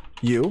you,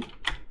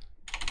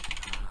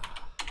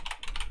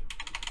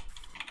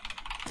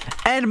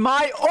 and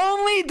my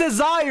only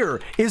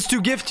desire is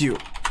to gift you,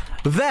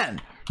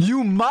 then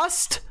you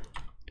must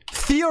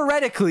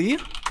theoretically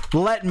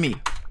let me.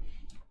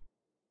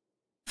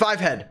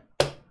 5 head.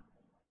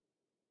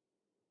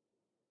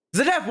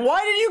 Zedef,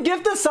 why did you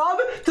gift the sub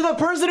to the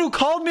person who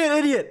called me an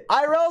idiot?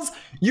 IRLs,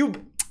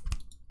 you...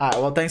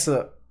 Alright, well, thanks to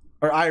the...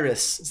 Or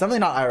Iris. It's definitely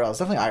not IRL. It's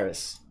definitely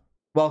Iris.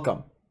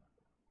 Welcome.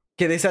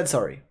 Okay, they said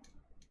sorry.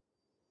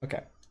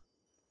 Okay.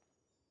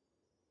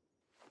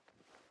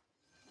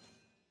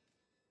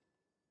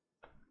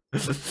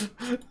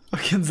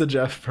 Fucking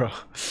Zedef, bro.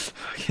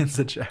 Fucking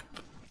Zedef.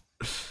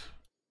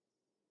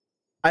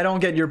 I don't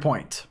get your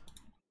point.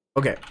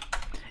 Okay.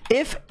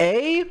 If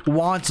A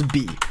wants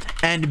B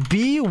and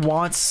B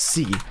wants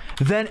C,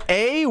 then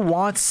A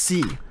wants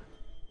C.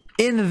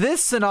 In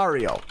this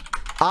scenario,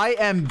 I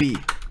am B.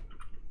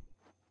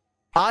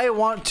 I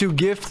want to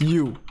gift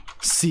you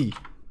C.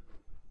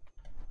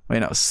 Wait,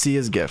 no, C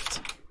is gift.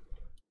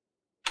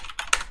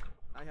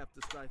 I have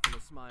to stifle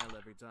a smile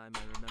every time I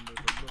remember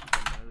the look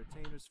on my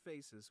retainers'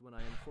 faces when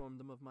I informed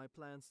them of my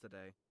plans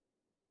today.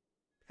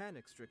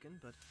 Panic-stricken,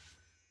 but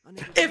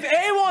unable to... If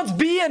A wants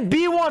B and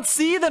B wants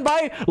C, then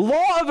by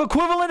law of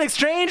equivalent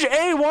exchange,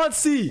 A wants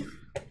C.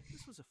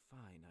 This was a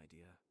fine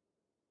idea.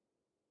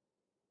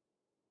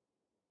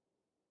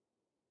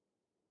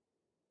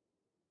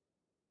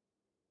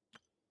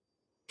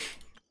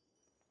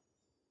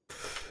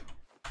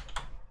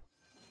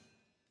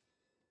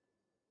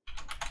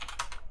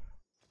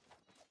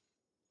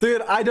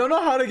 Dude, I don't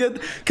know how to get...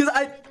 Because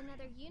I...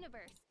 Another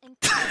universe and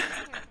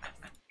paradise.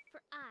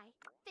 For I,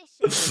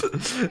 Fisher,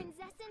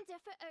 Prinzessin der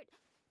Verirrt.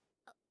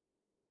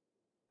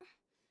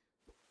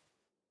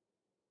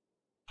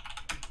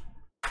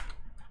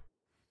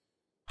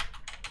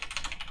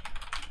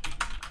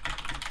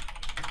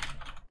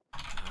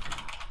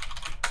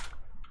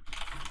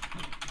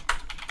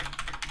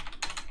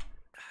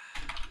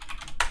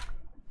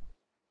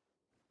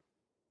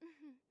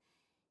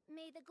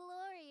 May the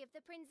glory of the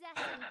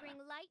Prinzessin bring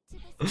light to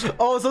this.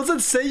 Oh, so it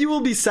said, say you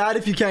will be sad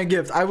if you can't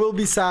gift. I will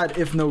be sad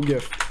if no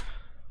gift.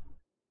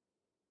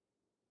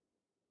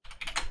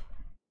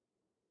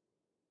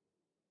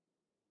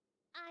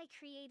 I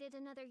created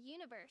created another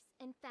universe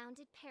and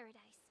founded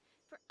paradise.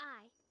 For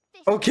I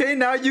fish. Okay,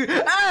 now you.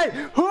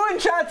 Hey, who in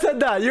chat said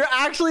that? You're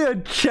actually a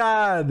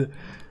Chad.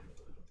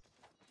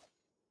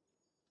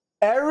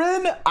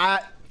 Aaron,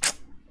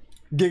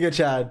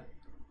 GIGACHAD.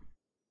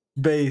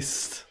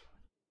 Based.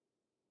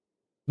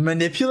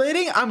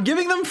 Manipulating? I'm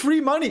giving them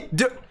free money.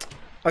 Dude.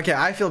 Okay,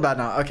 I feel bad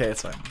now. Okay,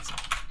 it's fine. It's fine.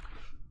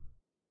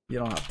 You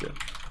don't have to.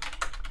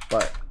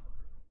 But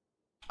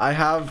I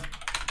have.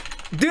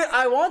 Dude,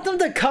 I want them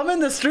to come in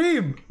the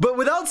stream, but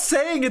without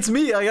saying it's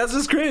me. Like, that's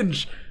just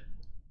cringe.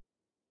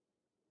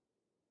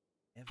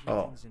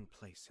 Everything's in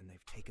place and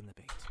they've taken the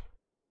bait.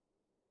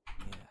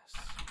 Yes.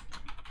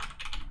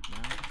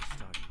 Now to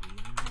start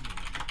reeling them in.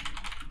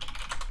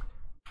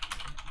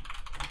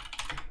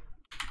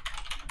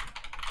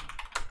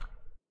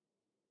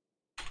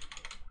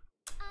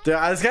 Dude,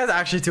 this guy's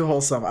actually too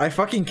wholesome. I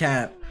fucking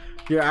can't.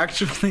 You're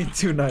actually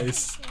too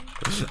nice.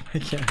 I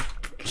can't.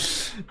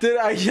 Dude,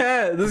 I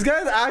can't. This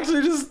guy's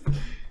actually just...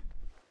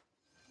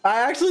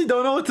 I actually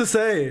don't know what to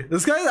say.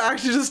 This guy's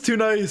actually just too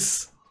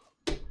nice.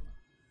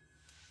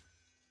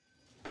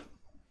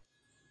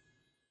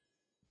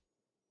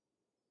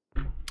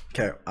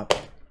 Okay, up.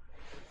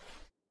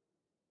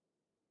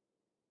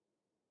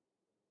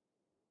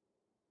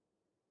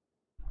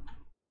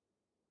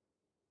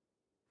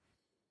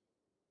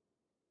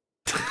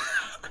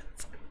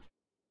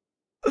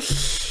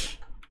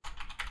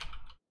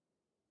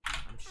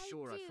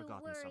 Sure, I've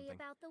forgotten something.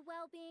 About the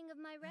well-being of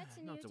my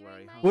retinue Not to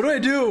worry. What do I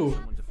do?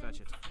 Someone to fetch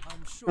it.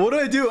 I'm sure What do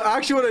I do?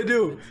 Actually, what do I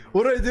do?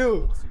 What do I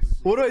do?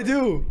 What do I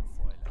do?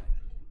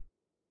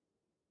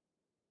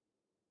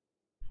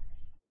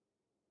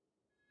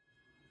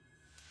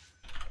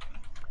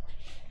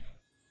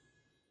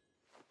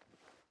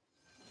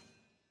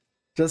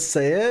 Just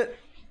say it.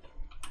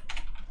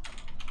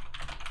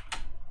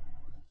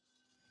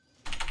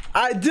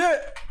 I did.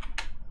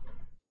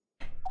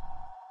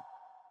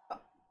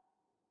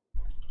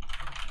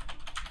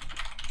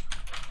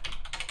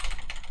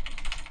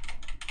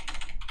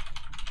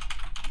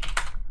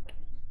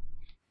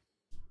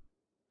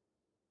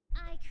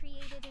 I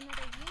created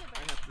another universe. I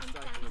have to and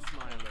stifle a founded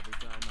smile paradise. every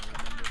time I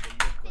remember the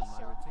look on my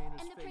Official,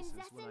 retainers' and the faces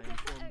when I princess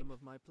informed and them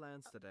of my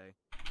plans today.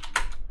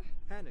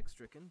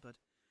 Panic-stricken, but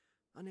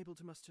unable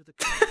to muster the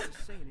courage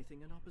to say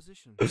anything in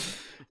opposition.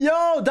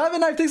 Yo,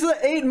 Diamond Knife, thanks for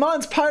the 8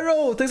 months.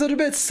 Pyro, thanks for the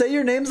bits. Say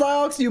your name,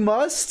 zy0x's. You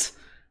must.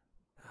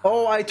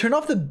 Oh, I turned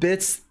off the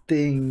bits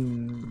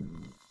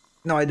thing.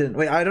 No, I didn't.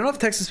 Wait, I don't know if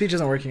text to speech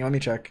isn't working. Let me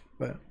check.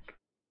 But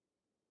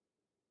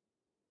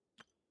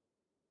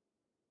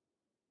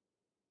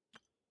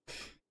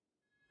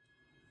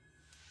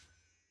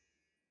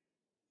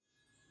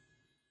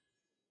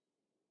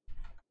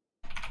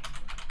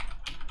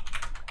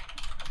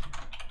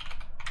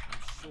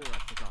I'm sure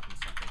I've forgotten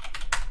something.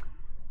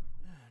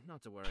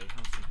 Not to worry,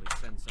 I'll simply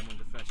send someone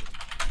to fetch it.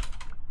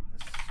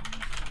 As soon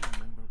as I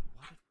remember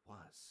what it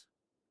was.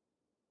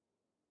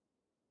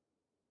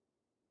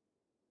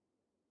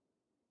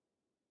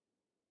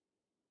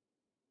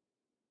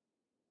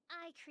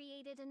 I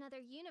created another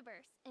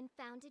universe and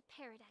founded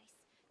paradise.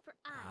 For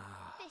I,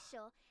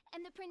 official,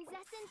 and the princess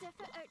and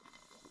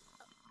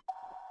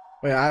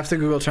wait, I have to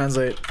Google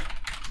Translate.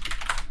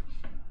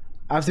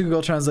 I have to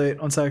Google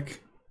Translate. 1 sec.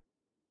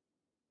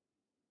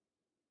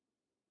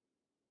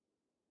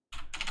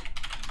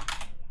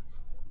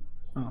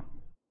 Oh.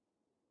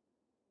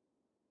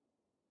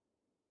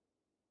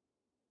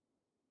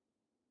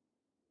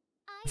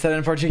 Is that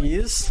in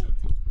Portuguese?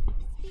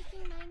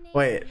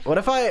 Wait, what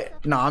if I...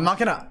 No, I'm not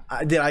gonna...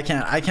 Dude, I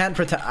can't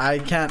pretend... I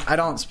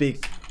don't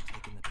speak.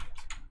 Taken the bait.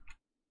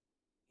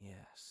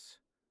 Yes.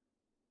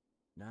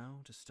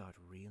 Now to start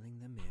reeling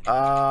them in.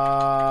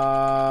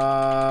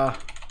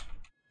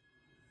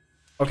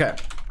 Okay.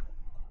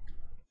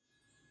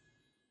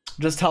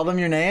 Just tell them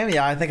your name?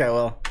 Yeah, I think I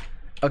will.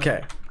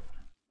 Okay.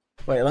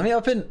 Wait, let me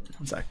open...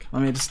 1 sec.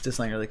 Let me just do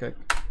something really quick.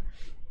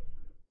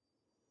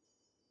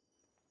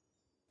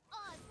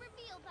 Oz,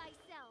 reveal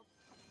thyself.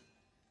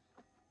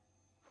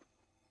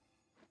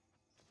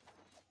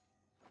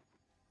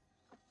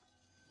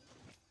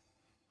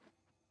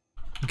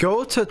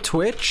 Go to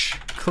Twitch,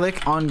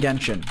 click on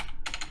Genshin.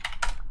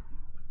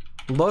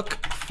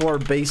 Look for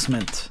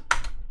basement.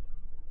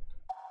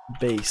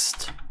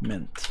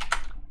 Basement.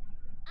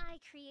 I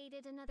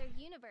created another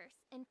universe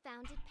and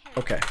founded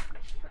paradise. Okay.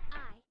 For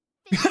I,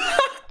 fish,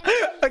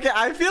 and Okay,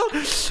 I feel...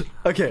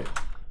 Okay.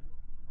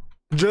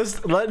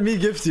 Just let me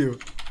gift you.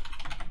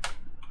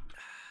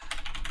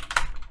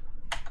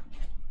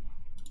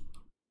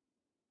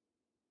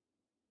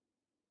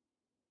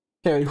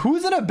 Okay,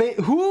 who's in a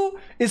who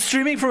is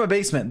streaming from a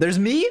basement? There's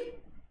me.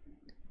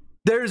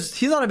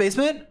 He's not in a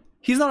basement.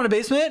 He's not in a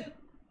basement.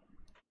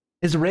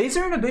 Is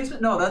Razor in a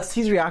basement? No,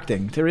 he's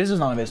reacting. Razor's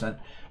not in a basement.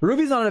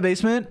 Ruby's not in a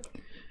basement.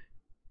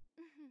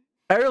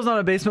 Ariel's not in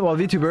a basement while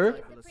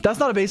VTuber. That's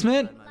not a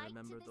basement. I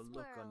remember the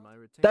look on my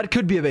retainers' That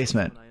could be a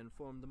basement. when I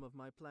informed them of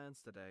my plans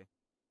today.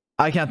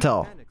 I can't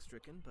tell.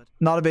 Panic-stricken, but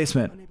Not a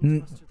basement. unable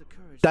to muster the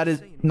courage That to is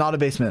say not a anything in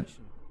basement.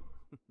 opposition.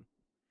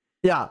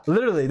 Yeah,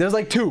 literally. There's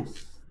like 2.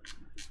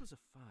 This was a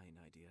fine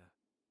idea.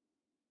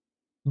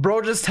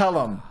 Bro, just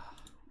tell him.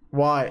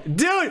 Why?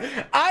 Dude,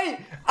 I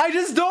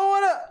just don't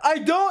wanna. I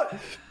don't.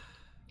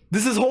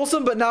 This is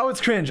wholesome, but now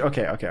it's cringe.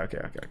 Okay. Okay,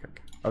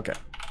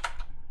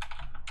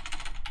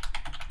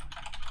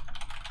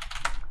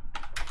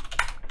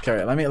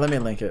 wait, let me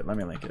link it.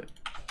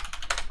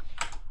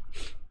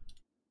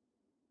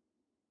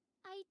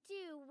 I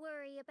do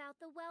worry about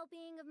the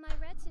well-being of my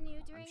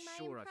retinue during my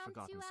sure I've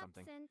impromptu forgotten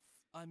something. absence.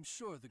 I'm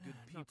sure the good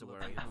people. Not to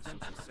worry, I'll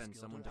simply send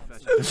someone to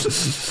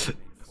fetch.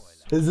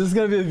 Is this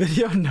gonna be a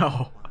video?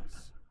 No.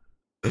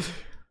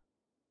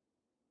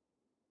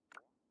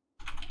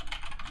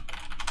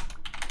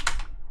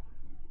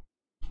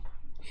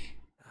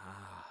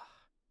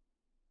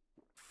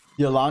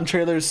 Yolan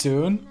trailer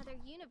soon. Another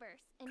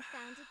universe and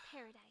founded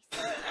paradise.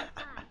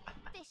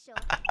 Official.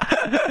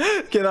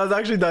 Okay, that was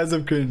actually nice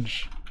of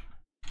cringe.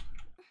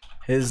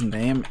 His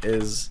name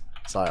is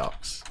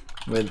zy0x's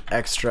with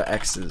extra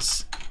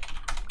X's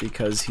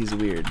because he's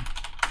weird,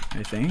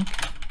 I think.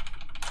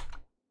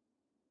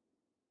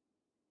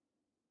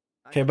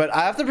 Okay, but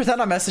I have to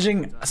pretend I'm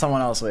messaging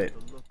someone else. Wait.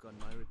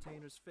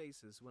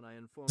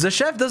 The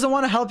chef doesn't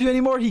want to help you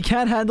anymore. He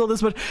can't handle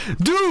this much.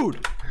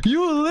 Dude,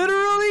 you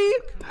literally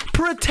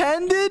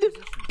pretended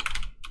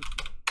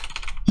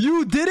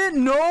you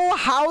didn't know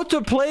how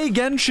to play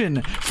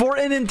Genshin for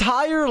an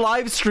entire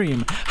live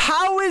stream.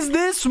 How is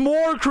this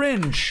more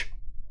cringe?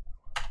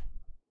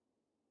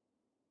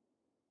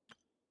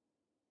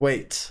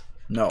 Wait,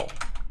 no.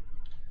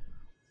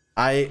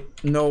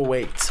 No,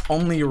 wait.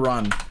 Only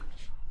run.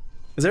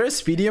 Is there a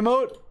speedy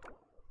emote?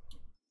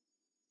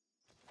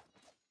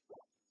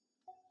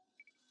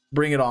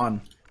 Bring it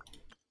on.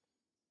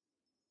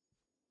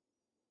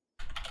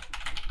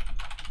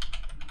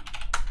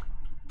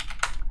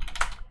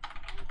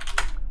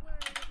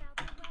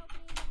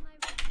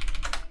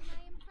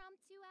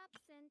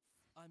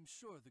 I'm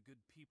sure the good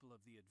people of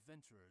the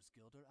Adventurers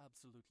Guild are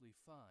absolutely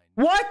fine.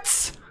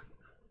 What?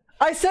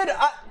 I said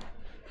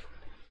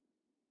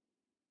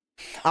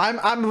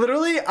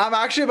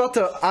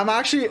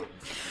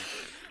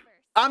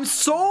I'm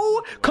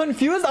so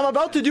confused. I'm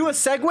about to do a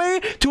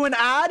segue to an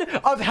ad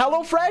of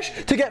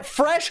HelloFresh to get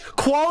fresh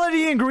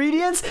quality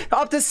ingredients,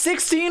 up to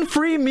 16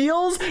 free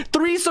meals,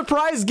 3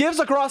 surprise gifts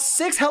across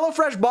 6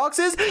 HelloFresh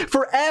boxes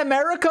for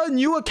America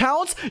new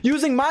accounts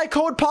using my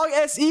code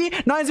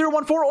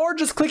POGSE9014 or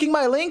just clicking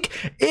my link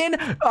in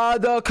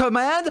the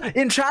command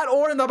in chat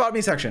or in the About Me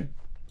section.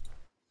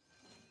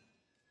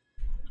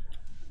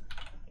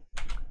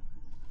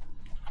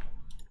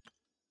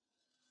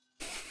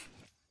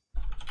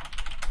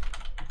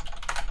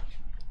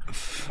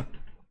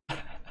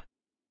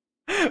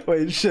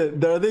 Wait,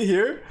 shit. Are they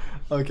here?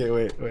 Okay,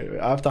 wait.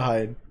 I have to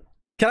hide.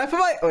 Can I put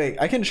my... Wait,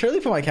 I can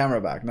surely put my camera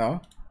back,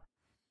 no?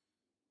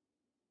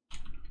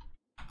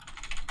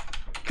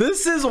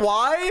 This is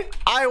why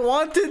I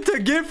wanted to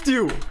gift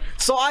you.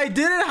 So I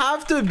didn't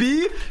have to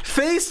be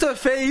face to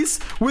face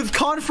with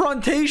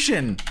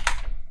confrontation.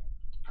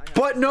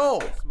 But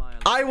no,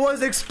 I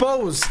was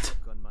exposed.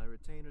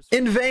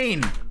 In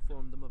vain.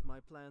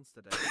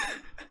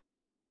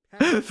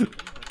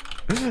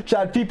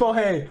 Chat, people,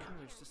 hey.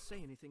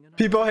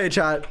 People, hey,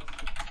 chat.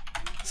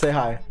 Say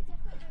hi.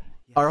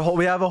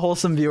 We have a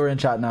wholesome viewer in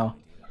chat now.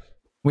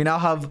 We now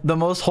have the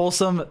most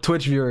wholesome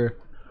Twitch viewer.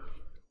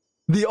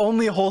 The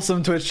only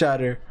wholesome Twitch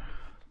chatter.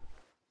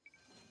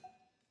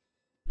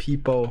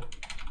 People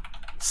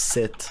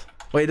sit.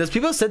 Wait, does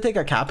people sit take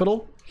a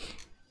capital?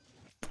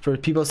 For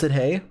people sit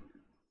hey?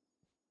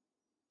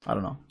 I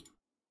don't know.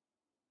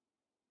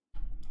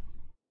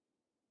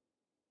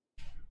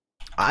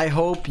 I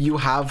hope you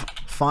have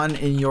fun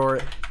in your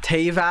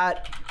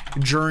Teyvat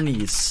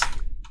journeys.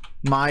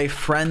 My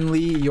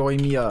friendly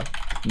Yoimiya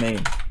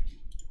main.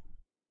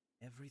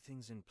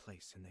 Everything's in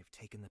place and they've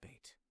taken the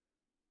bait.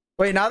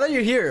 Wait, now that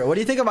you're here, what do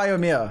you think of my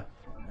Yoimiya?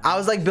 I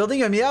was like building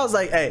Yoimiya. I was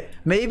like, hey,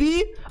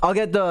 maybe I'll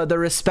get the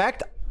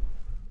respect.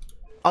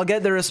 I'll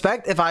get the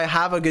respect if I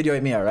have a good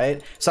Yoimiya,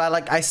 right? So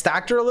I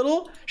stacked her a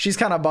little. She's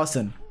kind of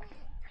busting.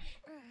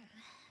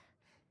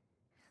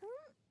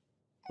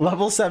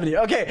 Level 70.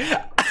 Okay.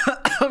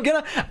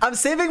 I'm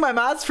saving my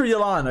mats for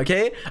Yolan,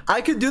 okay?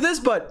 I could do this,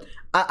 but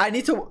I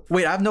need to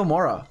wait. I have no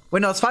Mora.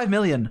 Wait, no, it's 5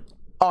 million.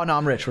 Oh no,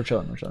 I'm rich. We're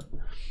chilling. I thought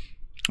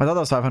that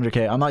was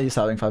 500k. I'm not used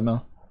to having 5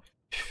 mil.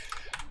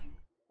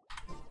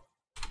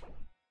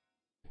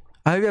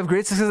 I hope you have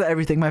great success at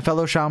everything, my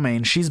fellow Shao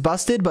main. She's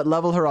busted, but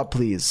level her up,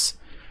 please.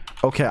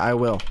 Okay, I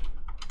will.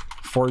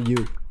 For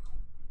you.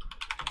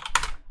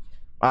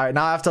 Alright,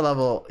 now I have to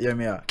level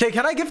Yoimiya. Okay,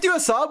 can I gift you a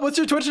sub? What's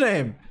your Twitch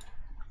name?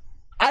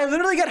 I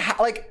literally get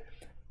like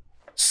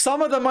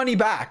some of the money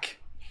back.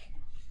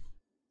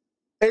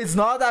 It's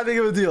not that big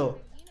of a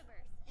deal.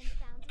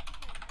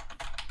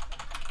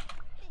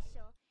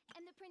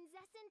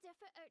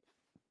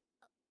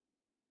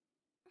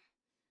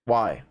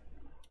 Why?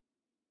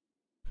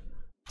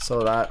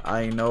 So that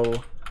I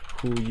know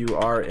who you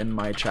are in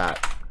my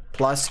chat.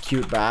 Plus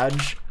cute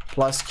badge,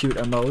 plus cute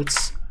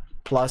emotes,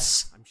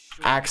 plus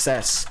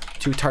access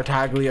to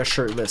Tartaglia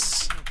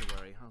shirtless.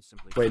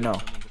 Wait,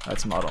 no,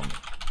 that's model. As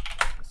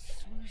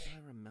soon as I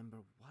remember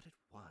what it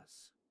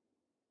was.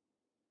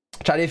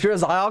 Chat, if you're a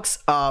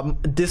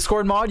zy0x's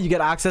Discord mod, you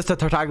get access to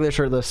Tartaglia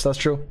shirtless. That's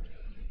true.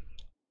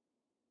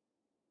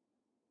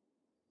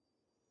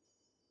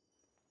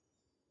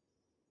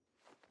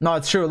 No,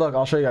 it's true. Look,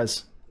 I'll show you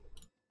guys.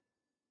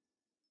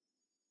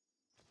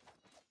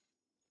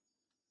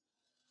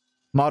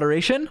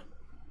 Moderation.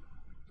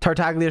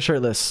 Tartaglia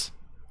shirtless.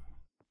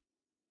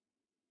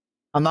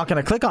 I'm not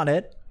going to click on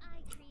it.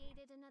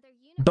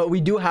 But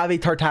we do have a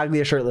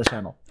Tartaglia shirtless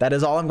channel. That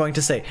is all I'm going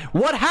to say.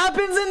 What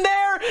happens in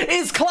there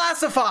is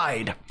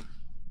classified.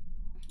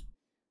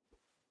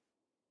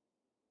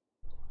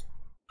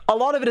 A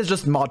lot of it is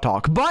just mod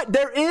talk. But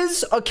there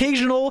is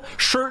occasional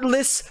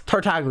shirtless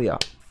Tartaglia.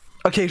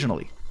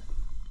 Occasionally.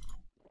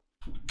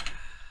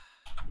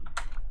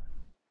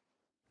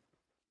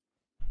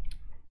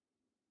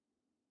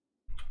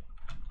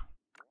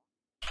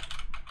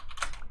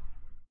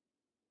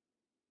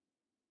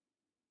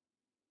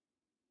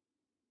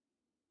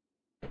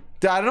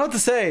 Dude, I don't know what to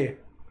say.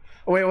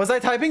 Wait, was I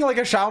typing like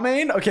a Shao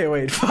main? Okay,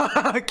 wait.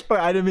 Fuck. Wait,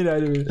 I didn't mean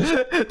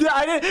it. Dude,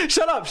 I didn't.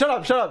 Shut up.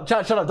 Chat,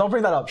 shut up. Don't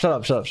bring that up. Shut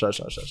up.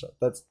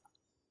 That's.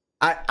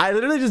 I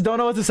literally just don't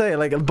know what to say.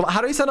 Like, how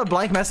do you send a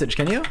blank message?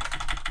 Can you?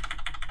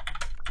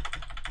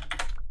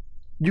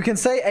 You can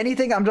say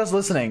anything. I'm just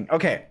listening.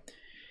 Okay.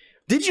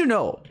 Did you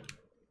know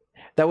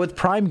that with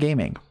Prime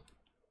Gaming,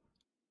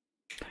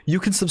 you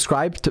can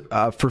subscribe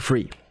to, for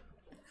free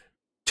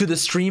to the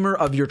streamer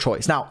of your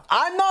choice? Now,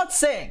 I'm not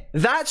saying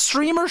that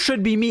streamer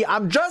should be me.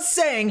 I'm just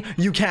saying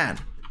you can.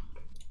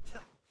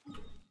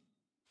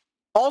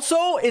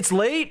 Also, it's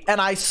late and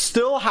I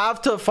still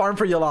have to farm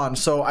for Yalan,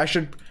 so I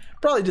should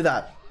probably do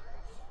that.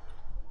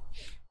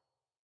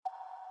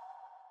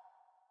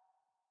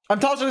 I'm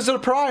tossing this to the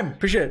Prime.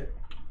 Appreciate it.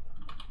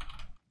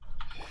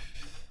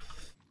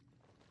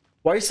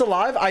 Why are you still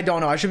live? I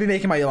don't know. I should be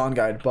making my Yalan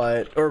guide,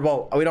 but, or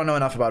well, we don't know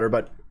enough about her,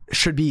 but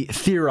should be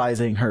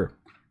theorizing her.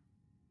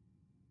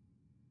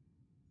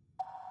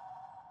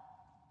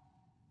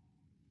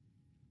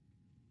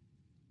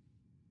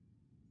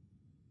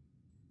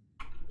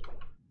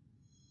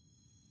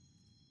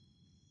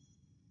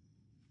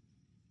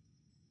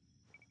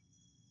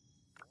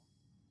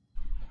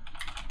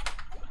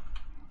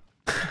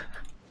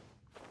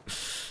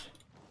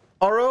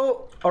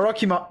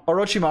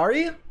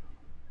 Orochimaru?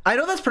 I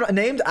know that's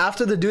named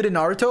after the dude in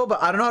Naruto,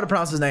 but I don't know how to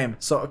pronounce his name.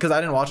 So, because I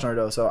didn't watch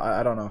Naruto, so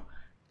I don't know.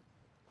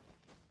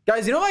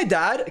 Guys, you know my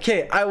dad?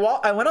 Okay, I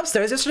went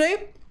upstairs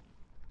yesterday.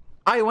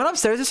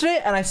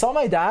 And I saw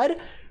my dad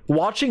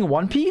watching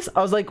One Piece.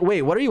 I was like,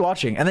 wait, what are you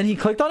watching? And then he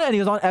clicked on it and he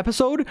was on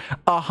episode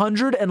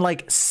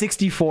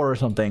 164 or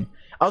something.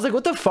 I was like,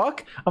 what the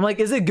fuck? I'm like,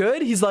 is it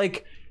good? He's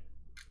like,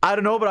 I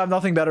don't know, but I have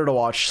nothing better to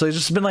watch. So he's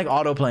just been like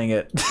auto playing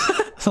it.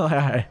 So like,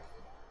 alright.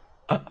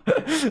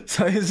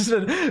 So he's just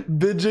been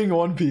binging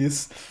One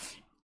Piece.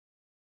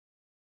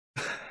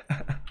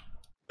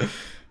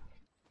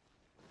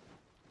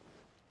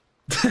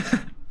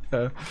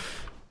 Yeah.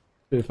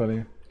 Pretty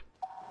funny.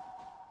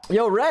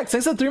 Yo, Rex,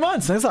 thanks for 3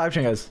 months. Thanks for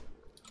watching, guys.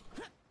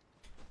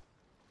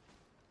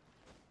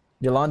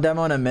 Yalan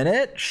demo in a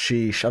minute?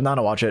 Sheesh, I'm down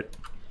to watch it.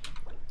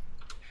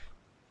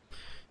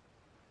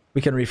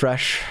 We can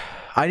refresh.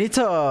 I need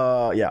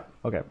to, yeah,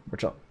 okay, we're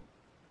chill.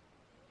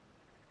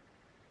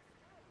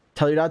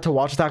 Tell your dad to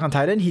watch Attack on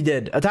Titan? He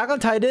did. Attack on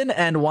Titan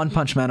and One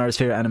Punch Man are his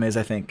favorite animes,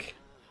 I think.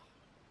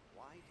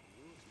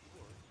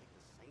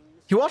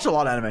 He watched a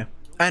lot of anime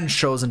and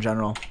shows in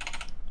general.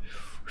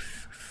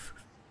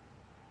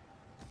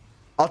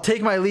 I'll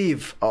take my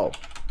leave. Oh.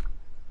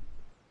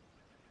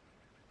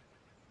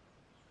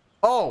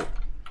 Oh,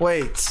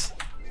 wait.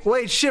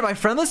 Wait, shit, my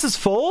friend list is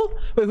full?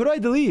 Wait, who do I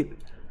delete?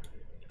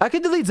 I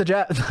can delete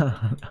Zajat.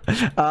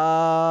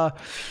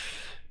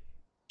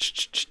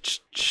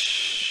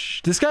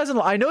 This guy's in,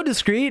 I know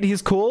Discreet,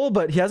 he's cool,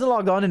 but he hasn't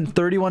logged on in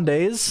 31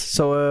 days.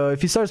 So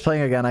if he starts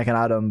playing again, I can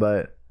add him,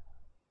 but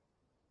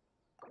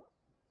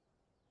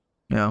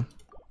yeah.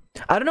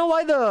 I don't know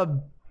why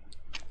the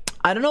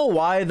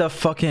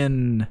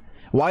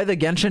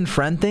Genshin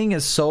friend thing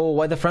is so,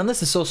 why the friend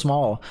list is so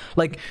small.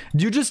 Like,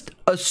 do you just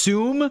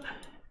assume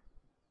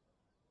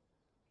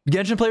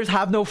Genshin players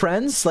have no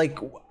friends? Like,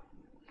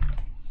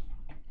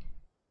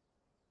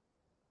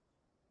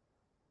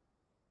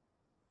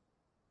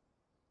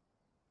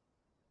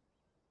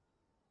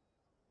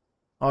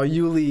 oh,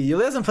 Yuli.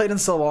 Yuli hasn't played in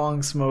so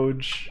long,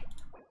 Smoj.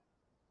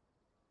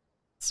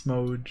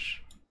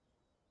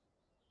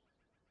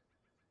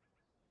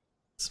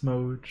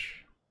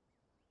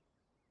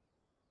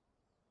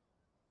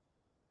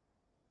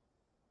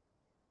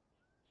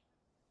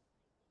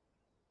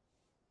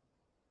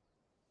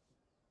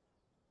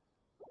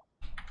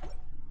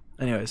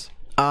 Anyways,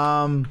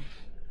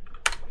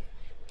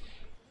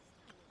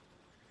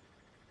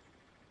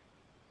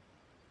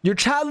 your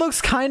chat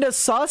looks kind of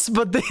sus,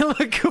 but they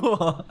look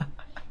cool.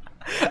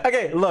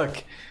 Okay,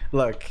 look,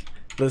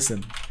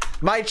 listen.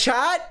 My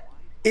chat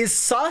is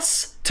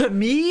sus to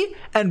me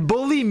and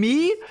bully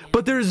me,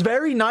 but they're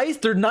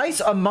nice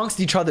amongst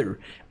each other,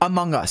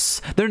 among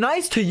us. They're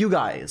nice to you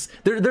guys.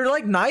 They're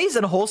like nice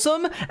and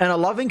wholesome and a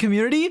loving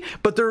community,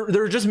 but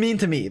they're just mean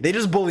to me. They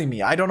just bully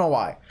me. I don't know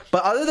why.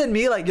 But other than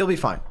me, like, you'll be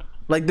fine.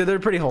 Like, they're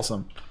pretty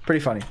wholesome,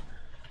 pretty funny.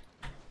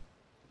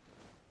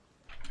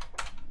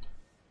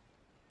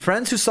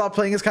 Friends who stopped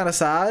playing is kind of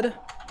sad.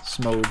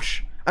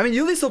 Smooge. I mean,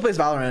 Yuli still plays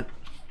Valorant.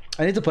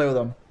 I need to play with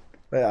him.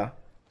 But yeah.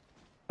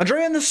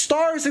 Andrea the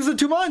stars, 6 of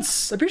 2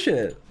 months. I appreciate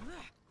it.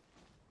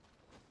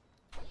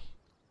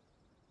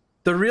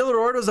 The real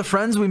reward was the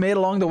friends we made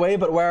along the way,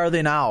 but where are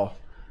they now?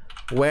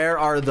 Where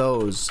are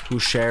those who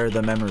share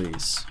the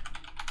memories?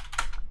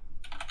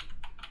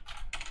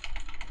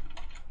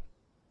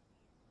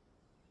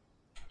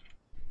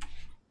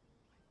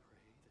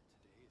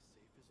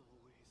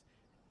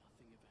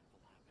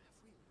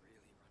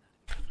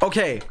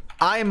 Okay,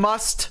 I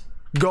must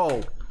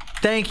go.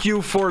 Thank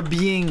you for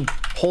being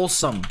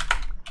wholesome.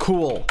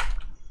 Cool.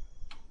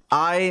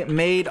 I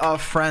made a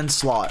friend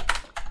slot.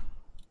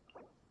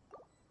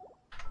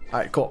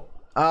 Alright, cool.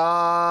 It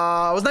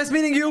was nice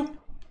meeting you.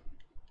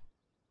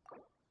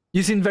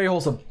 You seem very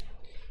wholesome.